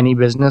 any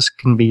business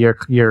can be your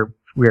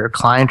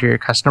client or your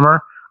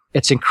customer,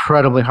 it's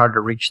incredibly hard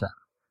to reach them.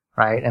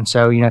 Right. And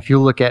so, if you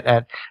look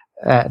at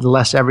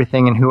Less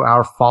Everything and who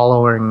our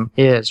following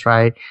is,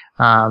 right?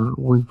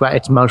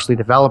 It's mostly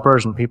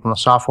developers and people in the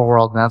software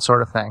world and that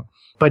sort of thing.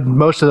 But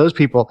most of those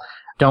people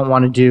don't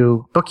want to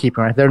do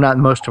bookkeeping, right? They're not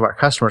most of our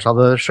customers,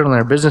 although there certainly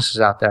are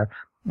businesses out there.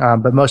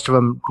 But most of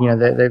them,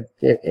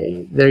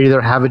 they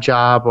either have a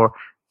job or,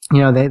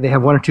 they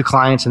have one or two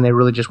clients and they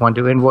really just want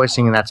to do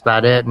invoicing and that's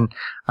about it. And,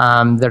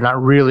 they're not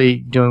really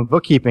doing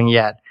bookkeeping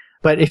yet.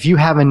 But if you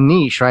have a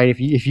niche, right?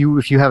 If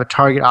you have a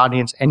target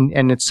audience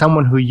and it's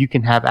someone who you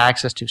can have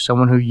access to,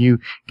 someone who you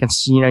can,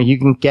 you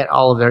can get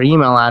all of their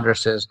email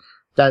addresses,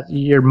 that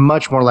you're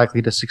much more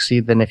likely to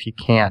succeed than if you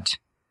can't.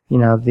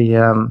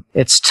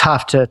 It's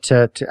tough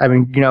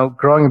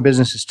growing a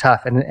business is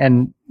tough,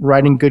 and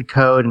writing good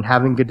code and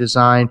having good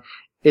design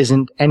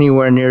isn't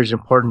anywhere near as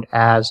important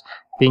as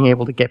being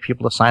able to get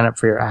people to sign up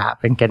for your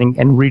app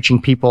and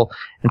reaching people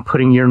and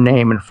putting your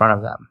name in front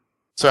of them.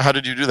 So how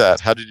did you do that?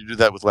 How did you do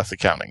that with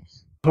LessAccounting?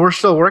 We're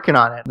still working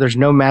on it. There's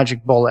no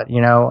magic bullet.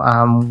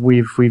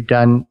 We've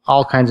done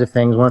all kinds of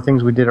things. One of the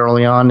things we did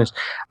early on is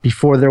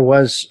before there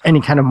was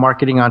any kind of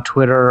marketing on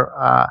Twitter,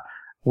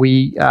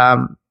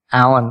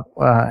 Alan,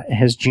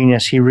 his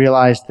genius, he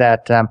realized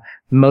that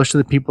most of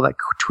the people that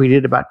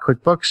tweeted about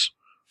QuickBooks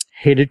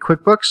hated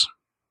QuickBooks.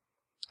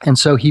 And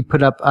so we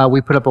put up a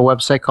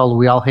website called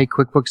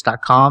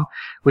weallhatequickbooks.com,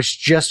 which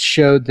just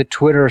showed the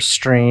Twitter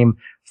stream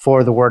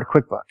for the word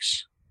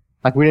QuickBooks.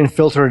 Like, we didn't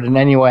filter it in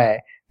any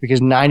way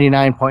because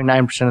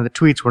 99.9% of the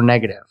tweets were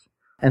negative.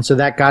 And so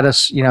that got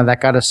us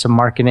some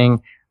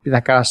marketing.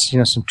 That got us,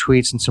 some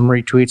tweets and some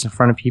retweets in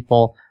front of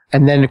people.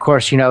 And then, of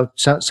course,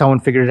 someone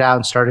figured it out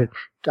and started,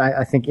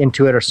 I think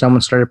Intuit or someone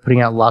started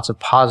putting out lots of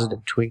positive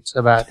tweets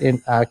about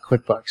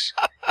QuickBooks.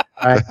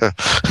 Right?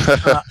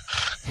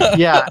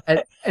 Yeah.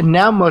 And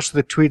now most of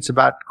the tweets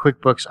about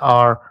QuickBooks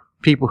are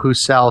people who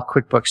sell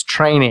QuickBooks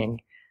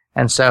training.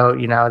 And so,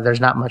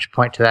 there's not much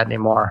point to that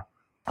anymore.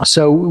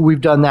 So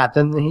we've done that.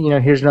 Then,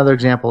 here's another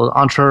example.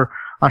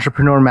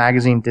 Entrepreneur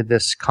Magazine did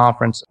this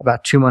conference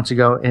about 2 months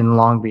ago in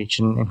Long Beach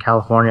in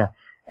California.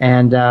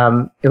 And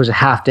it was a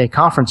half-day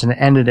conference, and it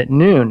ended at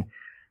noon.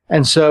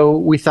 And so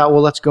we thought,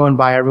 well, let's go and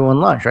buy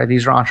everyone lunch, right?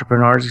 These are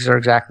entrepreneurs. These are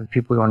exactly the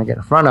people we want to get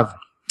in front of.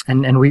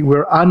 And we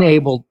were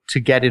unable to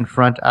get in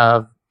front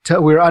of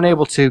we were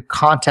unable to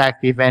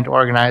contact the event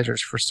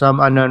organizers for some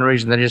unknown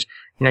reason. That just,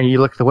 you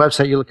look at the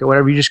website, you look at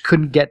whatever, you just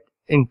couldn't get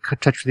in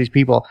touch with these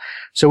people.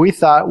 So we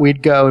thought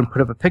we'd go and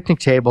put up a picnic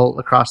table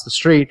across the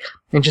street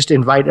and just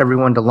invite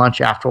everyone to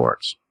lunch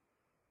afterwards.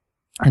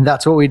 And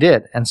that's what we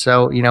did. And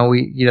so,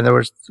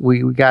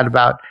 we got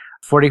about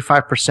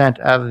 45%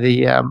 of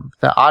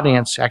the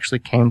audience actually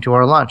came to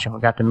our lunch, and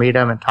we got to meet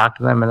them and talk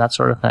to them and that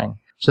sort of thing.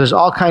 So there's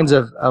all kinds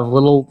of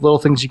little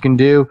things you can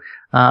do.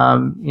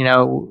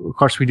 Of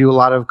course, we do a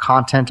lot of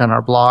content on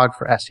our blog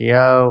for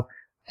SEO,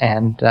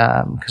 and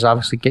because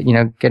obviously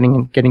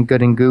getting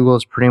good in Google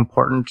is pretty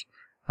important.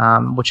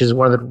 Which is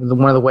one of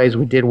the ways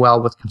we did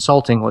well with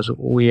consulting was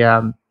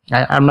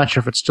I'm not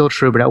sure if it's still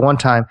true, but at one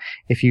time,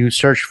 if you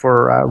search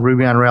for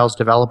Ruby on Rails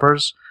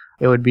developers,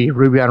 it would be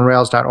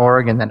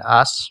rubyonrails.org and then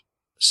us.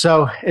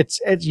 So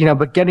it's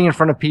but getting in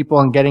front of people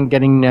and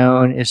getting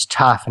known is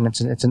tough, and it's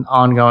an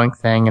ongoing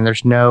thing, and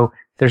there's no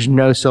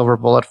silver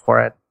bullet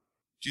for it.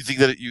 Do you think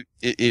that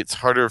it's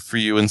harder for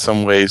you in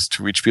some ways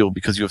to reach people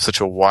because you have such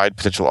a wide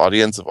potential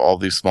audience of all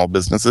these small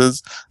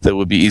businesses that it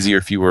would be easier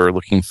if you were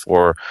looking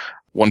for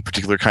one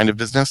particular kind of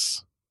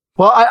business?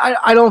 Well,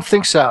 I don't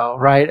think so,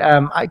 right?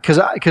 Because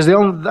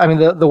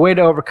the way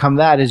to overcome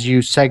that is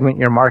you segment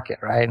your market,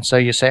 right? And so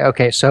you say,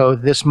 okay, so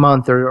this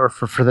month or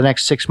for the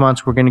next 6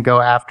 months, we're going to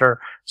go after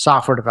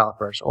software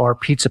developers or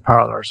pizza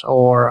parlors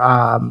or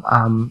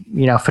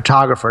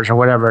photographers or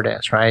whatever it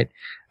is, right?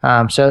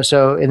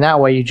 So in that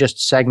way, you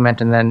just segment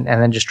and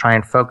then just try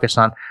and focus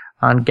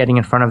on getting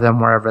in front of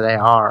them wherever they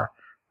are.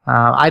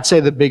 I'd say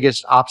the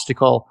biggest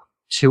obstacle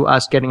to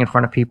us getting in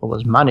front of people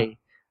is money.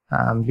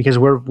 Because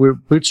we're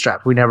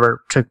bootstrapped.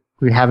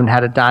 We haven't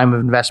had a dime of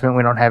investment.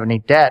 We don't have any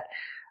debt.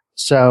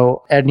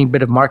 So any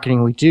bit of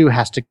marketing we do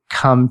has to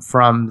come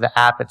from the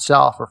app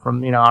itself or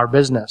from, our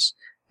business.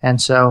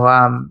 And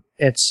so,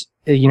 it's,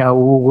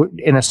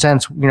 in a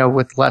sense,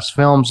 with less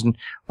films and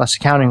less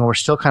accounting, we're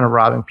still kind of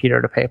robbing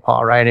Peter to pay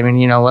Paul, right? I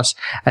mean,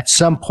 at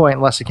some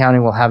point, less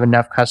accounting will have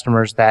enough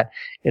customers that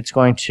it's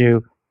going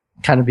to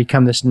kind of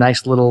become this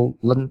nice little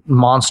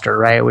monster,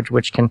 right?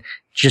 Which can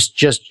just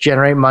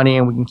generate money,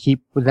 and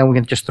then we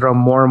can just throw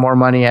more and more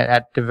money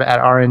at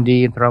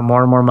R&D and throw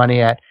more and more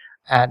money at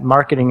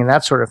marketing and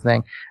that sort of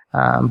thing.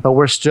 But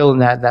we're still in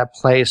that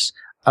place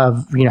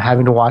of,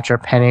 having to watch our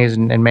pennies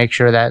and make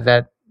sure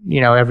that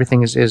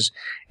everything is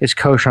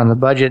kosher on the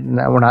budget, and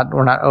that we're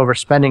not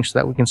overspending so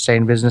that we can stay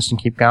in business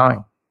and keep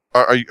going.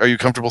 Are you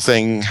comfortable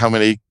saying how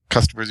many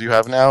customers you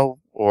have now,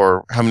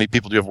 or how many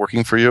people do you have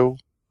working for you?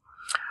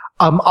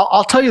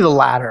 I'll tell you the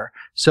latter.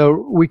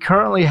 So we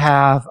currently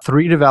have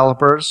 3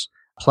 developers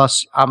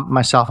plus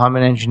myself. I'm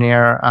an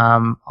engineer,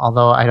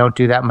 although I don't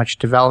do that much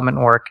development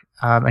work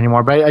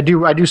anymore. But I do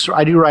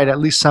write at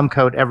least some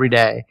code every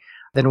day.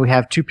 Then we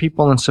have 2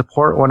 people in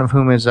support, one of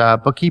whom is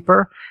a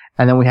bookkeeper,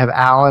 and then we have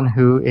Alan,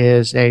 who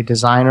is a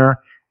designer,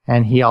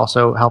 and he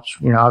also helps.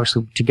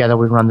 Obviously together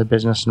we run the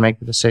business and make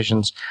the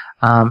decisions.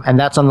 And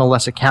that's on the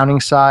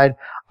LessAccounting side.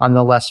 On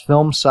the Less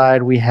Film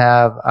side, we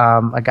have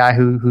a guy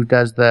who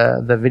does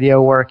the video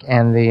work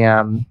and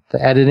the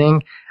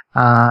editing,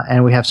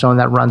 and we have someone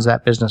that runs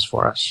that business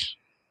for us.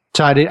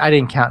 So I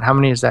didn't count. How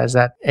many is that? Is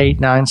that 8,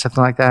 9,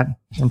 something like that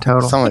in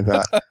total? Something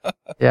like that.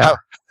 Yeah.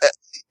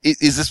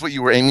 Is this what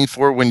you were aiming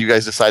for when you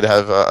guys decided to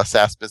have a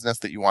SaaS business,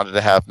 that you wanted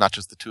to have not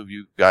just the 2 of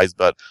you guys,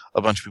 but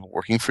a bunch of people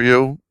working for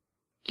you?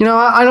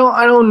 I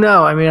don't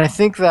know. I mean, I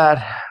think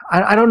that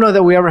I don't know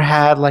that we ever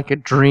had like a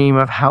dream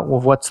of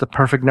what's the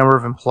perfect number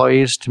of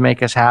employees to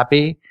make us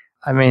happy.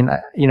 I mean,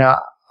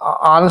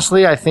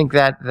 honestly, I think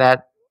that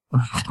the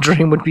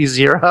dream would be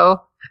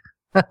 0,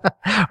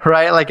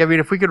 right? Like, I mean,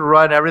 if we could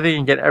run everything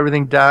and get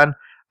everything done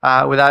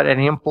without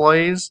any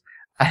employees,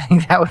 I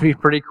think that would be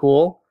pretty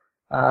cool.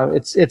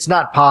 It's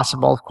not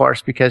possible, of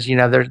course, because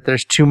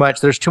there's too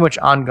much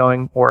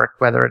ongoing work,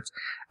 whether it's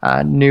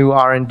new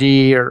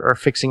R&D or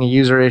fixing a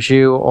user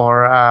issue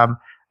or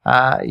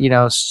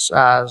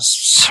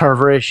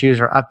server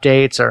issues or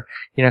updates or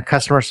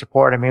customer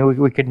support. I mean,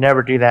 we could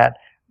never do that,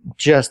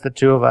 just the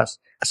 2 of us.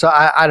 So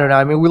I don't know.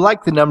 I mean, we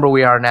like the number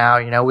we are now.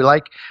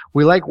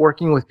 We like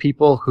working with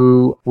people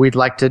who we'd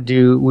like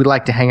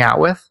to hang out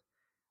with.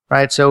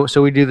 Right. So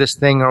we do this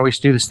thing, or we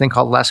used to do this thing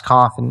called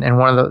LessConf. And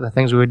one of the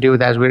things we would do with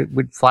that is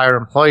we'd fly our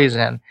employees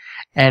in,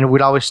 and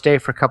we'd always stay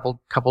for a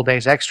couple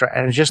days extra.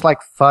 And it's just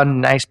like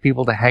fun, nice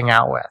people to hang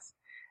out with.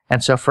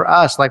 And so for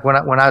us, like when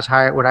I'd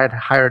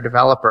hire a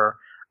developer,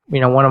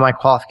 one of my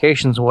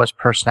qualifications was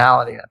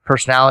personality.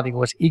 Personality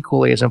was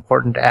equally as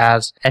important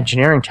as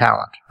engineering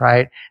talent,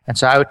 right? And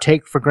so I would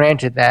take for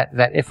granted that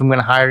if I'm going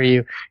to hire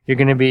you, you're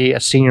going to be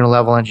a senior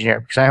level engineer,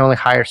 because I only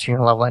hire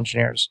senior level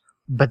engineers.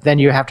 But then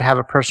you have to have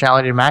a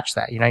personality to match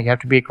that. You have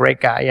to be a great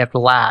guy. You have to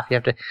laugh. You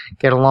have to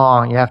get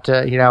along. You have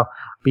to,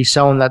 be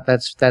someone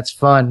that's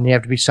fun. You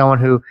have to be someone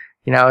who,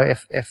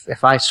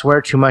 if I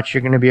swear too much, you're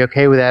going to be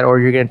okay with that,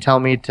 or you're going to tell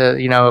me to,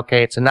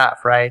 okay, it's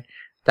enough, right?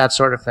 That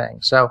sort of thing.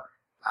 So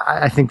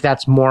I think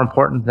that's more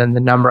important than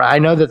the number. I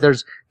know that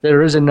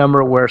there is a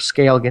number where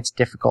scale gets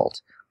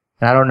difficult,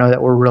 and I don't know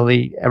that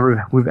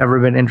we've ever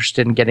been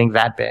interested in getting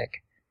that big.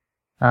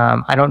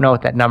 I don't know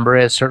what that number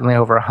is. Certainly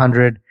over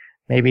 100.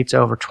 Maybe it's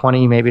over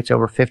 20. Maybe it's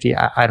over 50.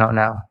 I don't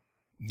know.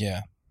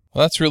 Yeah.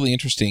 Well, that's really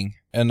interesting.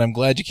 And I'm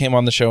glad you came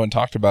on the show and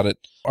talked about it.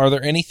 Are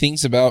there any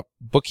things about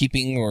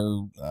bookkeeping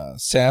or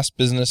SaaS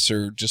business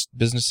or just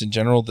business in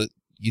general that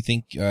you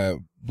think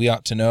we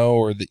ought to know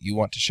or that you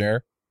want to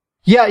share?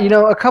 Yeah,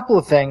 a couple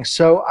of things.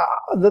 So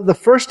the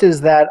first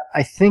is that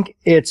I think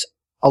it's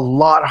a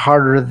lot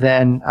harder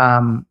than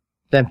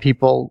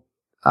people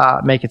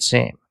make it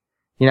seem.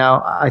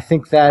 I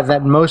think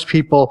that most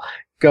people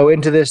go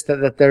into this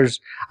that there's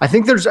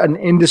an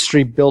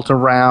industry built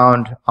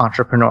around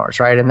entrepreneurs,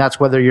 right? And that's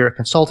whether you're a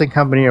consulting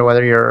company or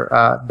whether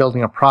you're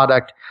building a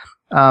product.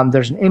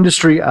 There's an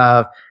industry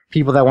of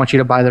people that want you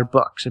to buy their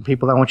books and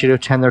people that want you to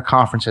attend their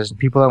conferences and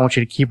people that want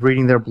you to keep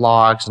reading their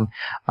blogs and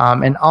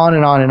on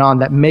and on and on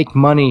that make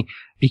money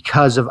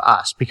because of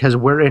us, because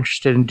we're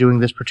interested in doing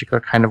this particular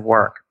kind of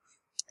work.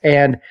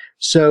 And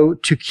so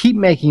to keep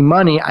making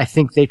money, I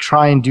think they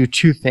try and do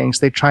two things.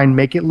 They try and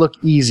make it look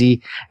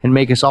easy and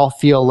make us all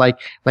feel like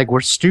we're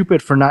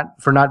stupid for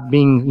not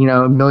being,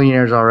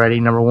 millionaires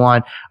already, number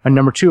one. And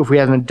number two, if we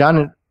haven't done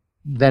it,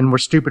 then we're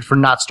stupid for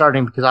not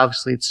starting because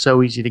obviously it's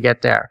so easy to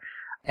get there.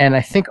 And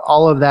I think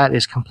all of that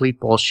is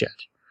complete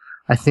bullshit.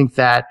 I think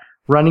that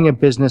running a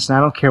business, and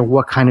I don't care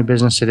what kind of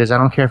business it is. I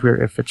don't care if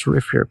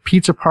you're a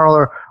pizza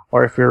parlor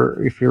or if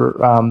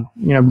you're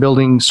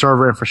building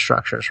server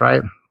infrastructures,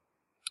 right?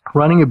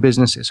 Running a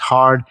business is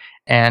hard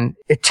and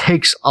it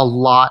takes a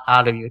lot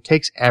out of you. It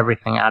takes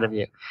everything out of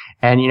you.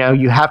 And,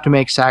 you have to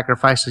make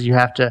sacrifices. You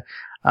have to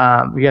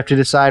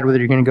decide whether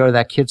you're going to go to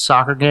that kid's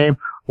soccer game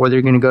or whether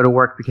you're going to go to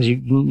work because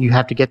you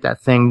have to get that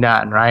thing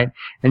done, right?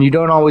 And you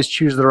don't always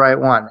choose the right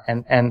one.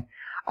 And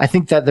I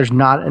think that there's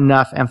not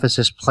enough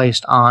emphasis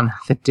placed on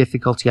the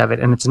difficulty of it.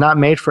 And it's not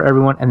made for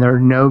everyone and there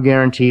are no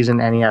guarantees in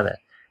any of it.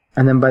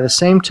 And then by the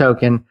same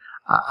token,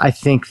 I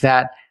think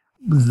that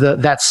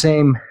that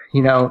same,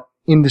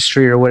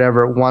 industry or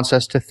whatever wants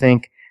us to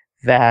think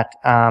that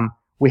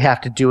we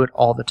have to do it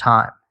all the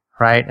time,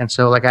 right? And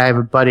so, I have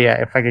a buddy,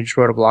 in fact, I just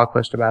wrote a blog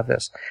post about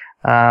this,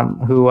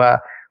 who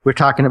we're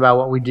talking about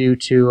what we do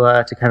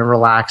to kind of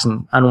relax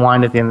and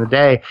unwind at the end of the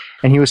day.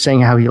 And he was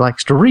saying how he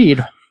likes to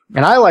read,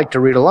 and I like to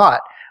read a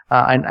lot,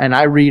 and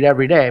I read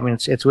every day. I mean,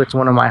 it's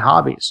one of my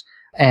hobbies.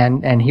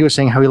 And he was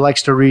saying how he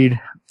likes to read,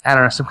 I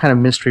don't know, some kind of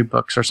mystery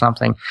books or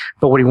something.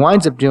 But what he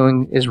winds up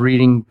doing is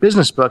reading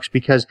business books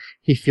because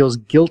he feels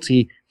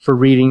guilty for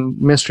reading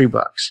mystery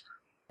books.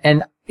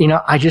 And,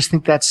 I just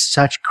think that's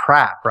such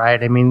crap,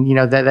 right? I mean,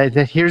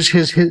 that here's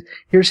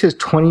his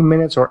 20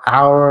 minutes or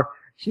hour,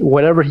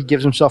 whatever he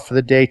gives himself for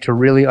the day to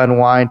really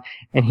unwind.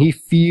 And he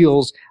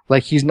feels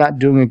like he's not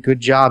doing a good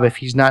job if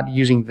he's not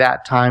using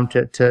that time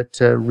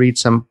to read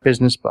some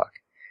business book.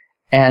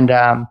 And,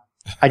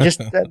 I just,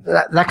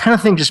 that kind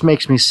of thing just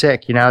makes me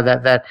sick,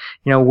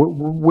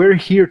 we're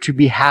here to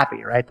be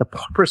happy, right? The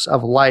purpose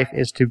of life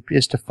is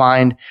to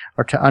find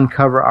or to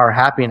uncover our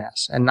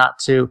happiness and not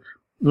to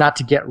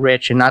get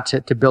rich and not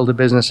to build a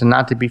business and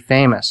not to be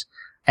famous.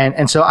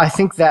 And so I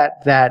think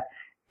that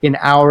in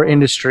our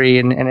industry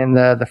and in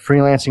the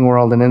freelancing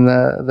world and in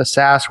the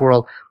SaaS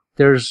world,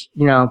 there's,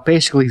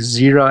 basically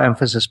zero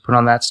emphasis put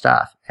on that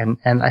stuff. And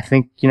I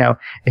think,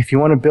 if you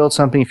want to build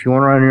something, if you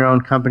want to run your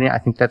own company, I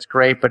think that's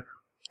great. But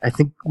I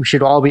think we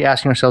should all be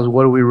asking ourselves,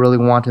 what do we really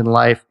want in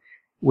life,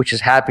 which is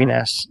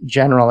happiness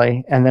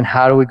generally, and then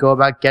how do we go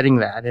about getting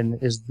that? And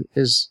is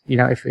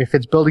if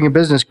it's building a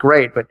business,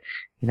 great, but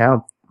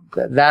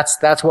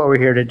that's what we're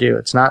here to do.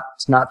 It's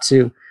not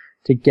to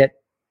get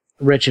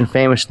rich and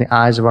famous in the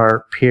eyes of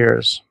our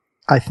peers,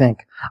 I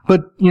think.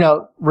 But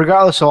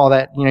regardless of all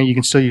that, you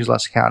can still use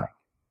LessAccounting.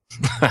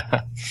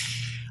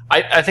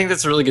 I think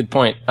that's a really good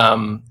point.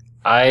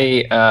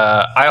 I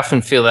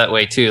often feel that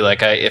way too.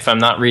 If I'm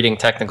not reading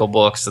technical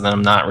books, then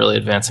I'm not really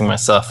advancing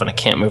myself, and I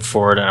can't move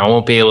forward, and I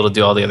won't be able to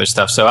do all the other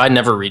stuff. So I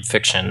never read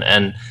fiction,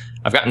 and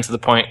I've gotten to the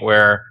point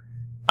where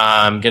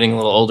I'm getting a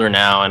little older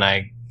now, and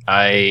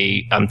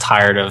I'm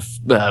tired of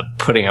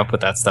putting up with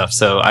that stuff.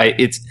 So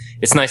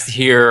it's nice to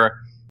hear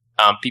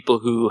people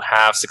who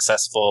have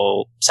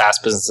successful SaaS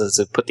businesses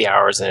who put the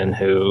hours in,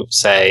 who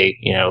say,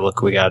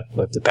 look, we have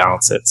to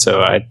balance it.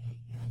 So I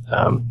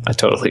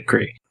totally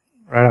agree.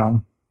 Right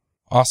on.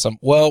 Awesome.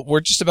 Well, we're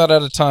just about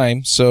out of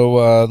time,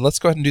 so let's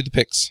go ahead and do the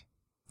picks.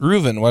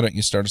 Reuven, why don't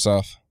you start us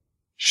off?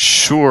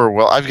 Sure.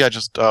 Well, I've got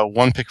just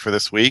one pick for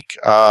this week.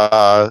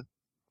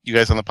 You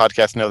guys on the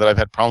podcast know that I've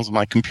had problems with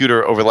my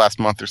computer over the last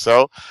month or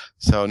so.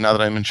 So now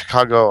that I'm in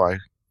Chicago, I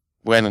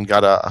went and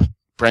got a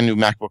brand new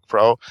MacBook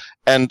Pro.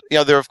 And,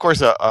 there are, of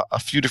course, a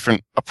few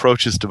different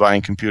approaches to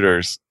buying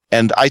computers.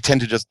 And I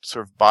tend to just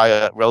sort of buy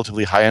a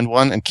relatively high-end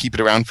one and keep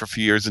it around for a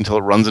few years until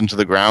it runs into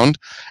the ground.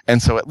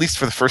 And so at least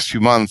for the first few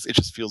months, it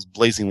just feels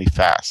blazingly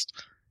fast.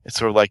 It's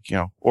sort of like,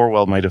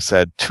 Orwell might have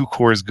said, 2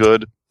 cores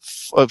good,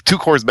 2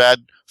 cores bad,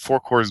 4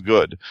 cores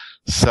good.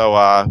 So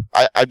I'm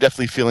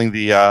definitely feeling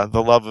the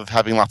love of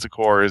having lots of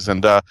cores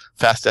and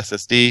fast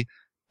SSD.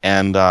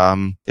 And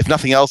if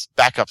nothing else,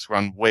 backups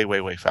run way,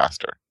 way, way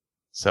faster.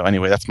 So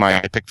anyway, that's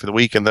my pick for the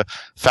week. And the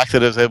fact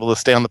that I was able to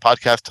stay on the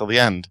podcast till the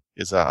end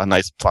is a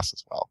nice plus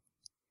as well.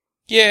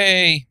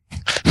 Yay!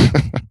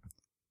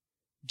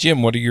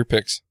 Jim, what are your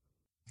picks?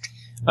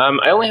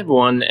 I only have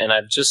one, and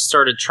I've just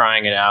started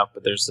trying it out,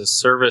 but there's this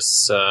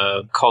service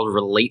called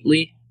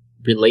Relately,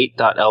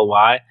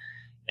 relate.ly,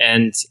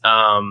 and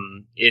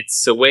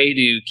it's a way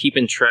to keep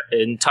in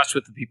touch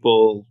with the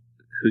people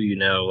who you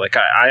know. Like,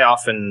 I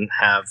often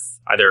have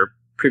either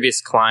previous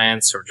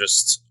clients or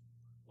just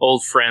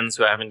old friends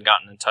who I haven't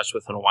gotten in touch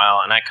with in a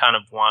while, and I kind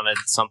of wanted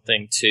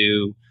something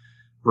to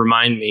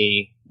remind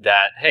me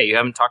that, hey, you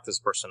haven't talked to this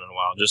person in a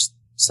while, just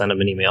send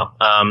them an email.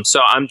 So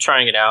I'm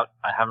trying it out.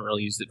 I haven't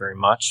really used it very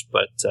much,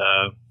 but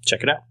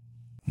check it out.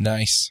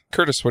 Nice.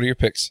 Curtis, what are your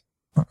picks?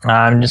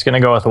 I'm just going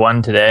to go with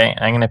one today.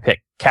 I'm going to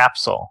pick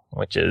Capsule,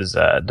 which is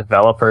a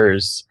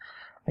developer's,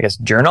 I guess,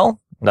 journal.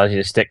 It allows you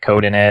to stick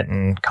code in it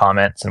and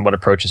comments and what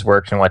approaches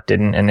worked and what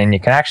didn't. And then you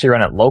can actually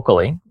run it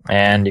locally,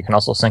 and you can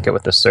also sync it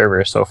with the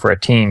server. So for a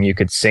team, you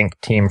could sync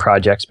team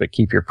projects, but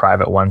keep your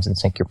private ones and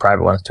sync your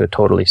private ones to a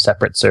totally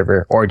separate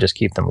server, or just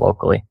keep them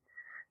locally.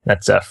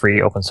 That's a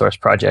free open source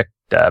project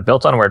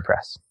built on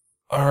WordPress.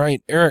 All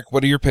right, Eric,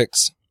 what are your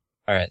picks?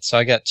 All right, so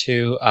I got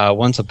two.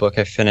 One's a book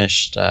I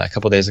finished a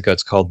couple days ago.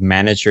 It's called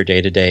Manage Your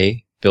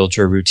Day-to-Day, Build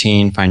Your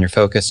Routine, Find Your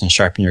Focus, and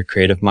Sharpen Your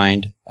Creative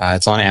Mind.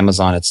 It's on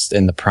Amazon. It's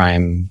in the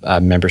Prime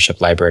membership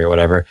library or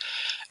whatever.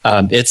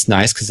 It's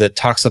nice because it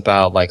talks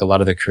about like a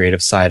lot of the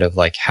creative side of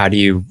like how do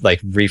you like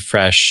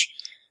refresh,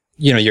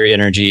 your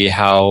energy,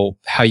 how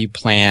you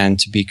plan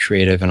to be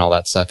creative and all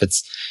that stuff.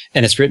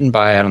 It's written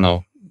by, I don't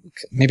know,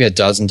 maybe a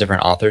dozen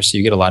different authors, so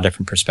you get a lot of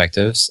different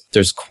perspectives.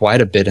 There's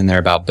quite a bit in there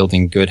about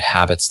building good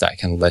habits that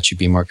can let you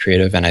be more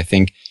creative. And I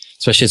think,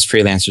 especially as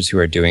freelancers who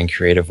are doing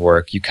creative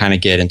work, you kind of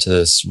get into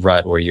this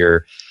rut where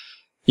you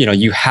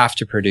have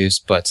to produce,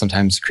 but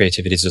sometimes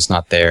creativity is just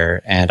not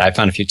there. And I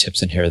found a few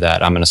tips in here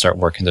that I'm going to start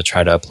working to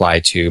try to apply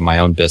to my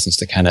own business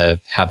to kind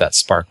of have that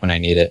spark when I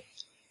need it.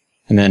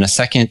 And then a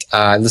second,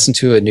 I listened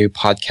to a new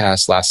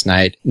podcast last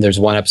night. There's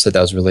one episode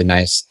that was really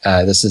nice.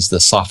 This is the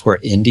Software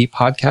Indie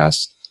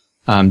podcast.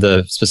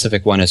 The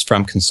specific one is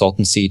From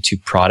Consultancy to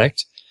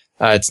Product.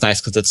 It's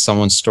nice because it's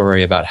someone's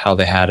story about how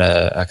they had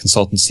a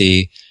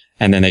consultancy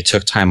and then they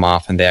took time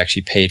off and they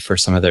actually paid for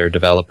some of their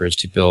developers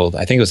to build,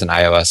 I think it was an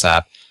iOS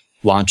app,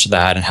 launch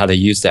that, and how they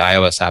used the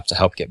iOS app to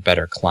help get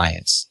better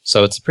clients.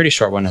 So it's a pretty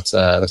short one. It's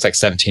looks like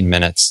 17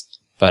 minutes,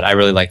 but I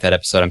really like that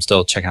episode. I'm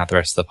still checking out the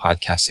rest of the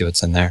podcast, see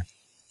what's in there.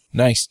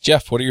 Nice.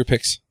 Jeff, what are your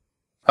picks?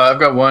 I've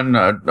got one.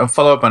 I'll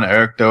follow up on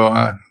Eric,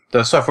 though.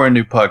 The Software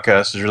Indie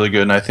podcast is really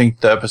good, and I think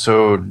the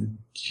episode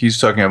he's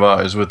talking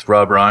about is with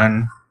Rob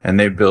Ryan, and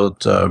they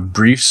built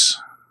briefs.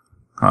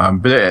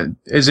 But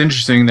it's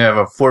interesting. They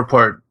have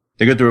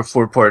they go through a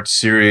 4-part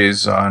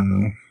series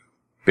on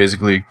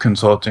basically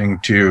consulting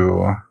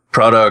to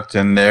product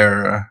and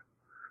their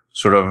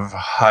sort of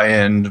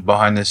high-end,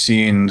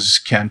 behind-the-scenes,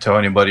 can't tell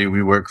anybody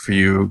we work for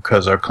you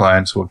because our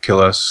clients will kill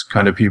us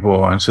kind of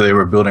people. And so they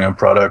were building a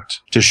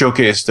product to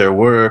showcase their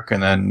work,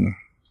 and then,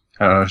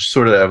 I don't know,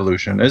 sort of the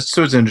evolution. It's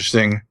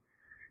interesting.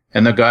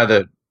 And the guy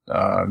that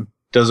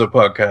does a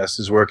podcast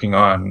is working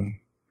on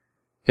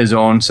his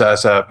own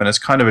SaaS app, and it's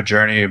kind of a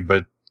journey,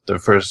 but the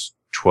first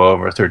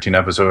 12 or 13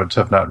 episodes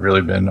have not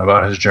really been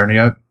about his journey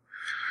yet.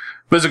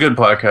 But it's a good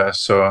podcast,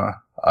 so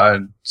I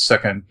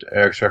second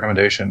Eric's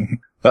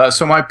recommendation.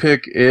 So my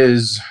pick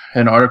is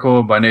an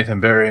article by Nathan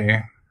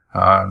Barry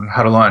on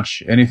how to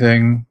launch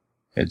anything.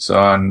 It's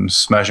on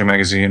Smashing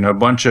Magazine. A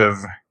bunch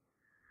of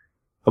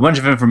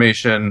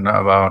information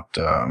about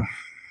how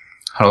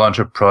to launch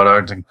a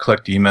product and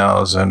collect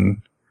emails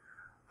and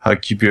how to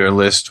keep your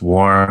list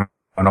warm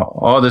and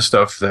all this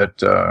stuff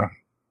that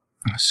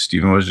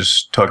Stephen was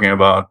just talking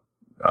about,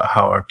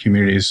 how our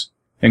community's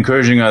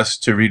encouraging us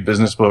to read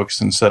business books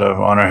instead of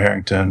Honor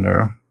Harrington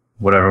or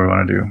whatever we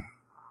want to do.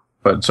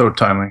 But so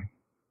timely.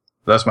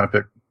 That's my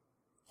pick.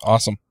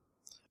 Awesome.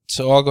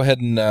 So I'll go ahead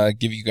and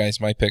give you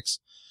guys my picks.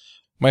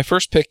 My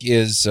first pick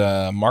is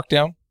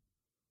Markdown.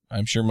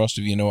 I'm sure most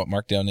of you know what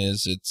Markdown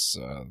is. It's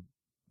a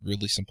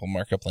really simple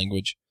markup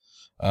language,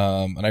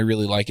 and I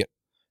really like it.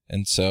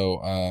 And so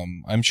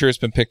I'm sure it's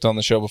been picked on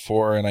the show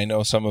before, and I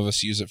know some of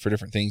us use it for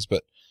different things,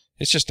 but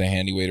it's just a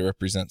handy way to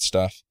represent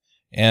stuff.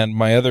 And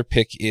my other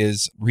pick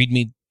is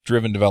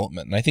README-driven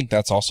development, and I think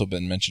that's also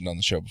been mentioned on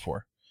the show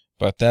before.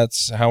 But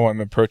that's how I'm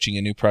approaching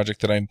a new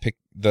project that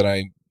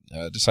I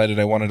decided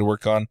I wanted to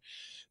work on.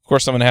 Of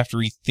course, I'm going to have to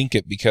rethink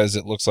it because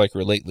it looks like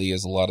Relately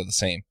is a lot of the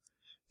same.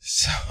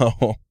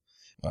 So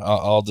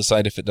I'll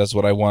decide if it does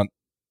what I want,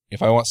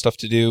 if I want stuff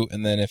to do,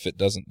 and then if it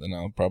doesn't, then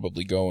I'll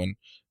probably go and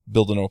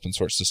build an open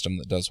source system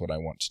that does what I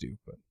want to do.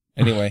 But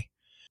anyway,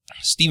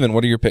 Stephen,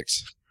 what are your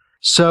picks?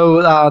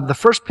 So the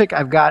first pick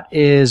I've got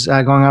is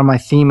going on my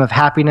theme of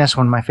happiness.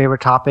 One of my favorite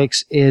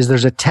topics is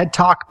there's a TED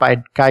Talk by a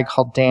guy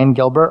called Dan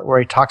Gilbert where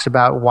he talks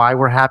about why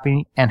we're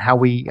happy and how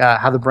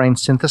the brain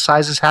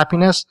synthesizes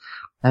happiness.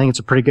 I think it's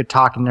a pretty good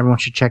talk, and everyone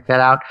should check that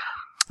out.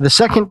 The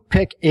second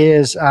pick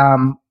is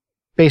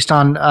based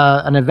on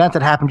an event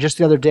that happened just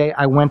the other day.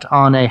 I went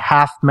on a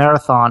half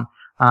marathon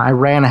I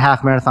ran a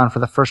half marathon for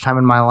the first time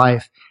in my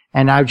life.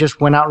 And I just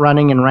went out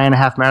running and ran a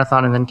half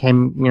marathon and then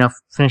came,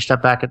 finished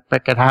up back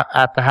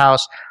at the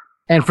house.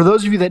 And for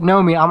those of you that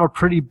know me, I'm a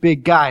pretty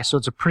big guy, so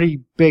it's a pretty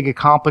big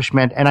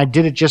accomplishment. And I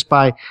did it just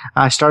I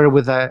started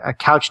with a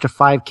Couch to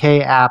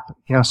 5K app,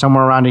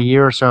 somewhere around a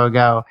year or so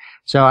ago.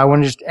 So I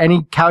want to just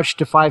any Couch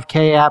to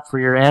 5K app for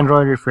your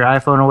Android or for your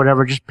iPhone or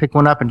whatever, just pick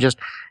one up and just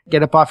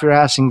get up off your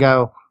ass and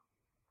go.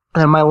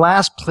 And my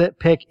last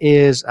pick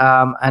is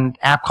an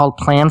app called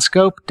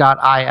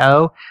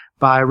Planscope.io.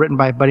 Written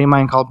by a buddy of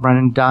mine called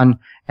Brennan Dunn.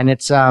 And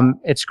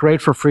it's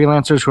great for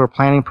freelancers who are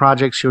planning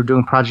projects, who are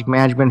doing project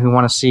management, who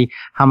want to see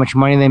how much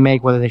money they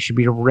make, whether they should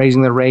be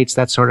raising their rates,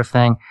 that sort of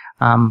thing.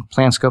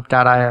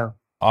 Planscope.io.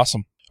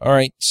 Awesome. All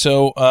right.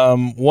 So,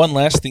 one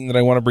last thing that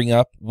I want to bring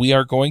up. We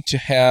are going to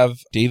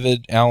have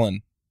David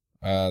Allen,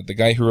 the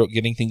guy who wrote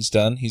Getting Things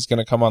Done. He's going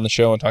to come on the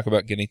show and talk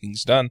about Getting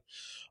Things Done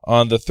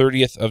on the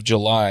 30th of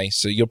July.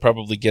 So you'll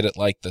probably get it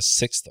like the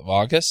 6th of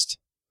August.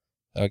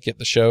 Get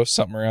the show,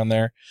 something around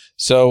there.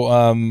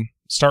 So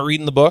start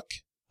reading the book.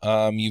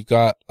 You've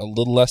got a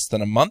little less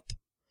than a month,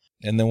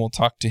 and then we'll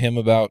talk to him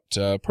about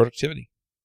productivity.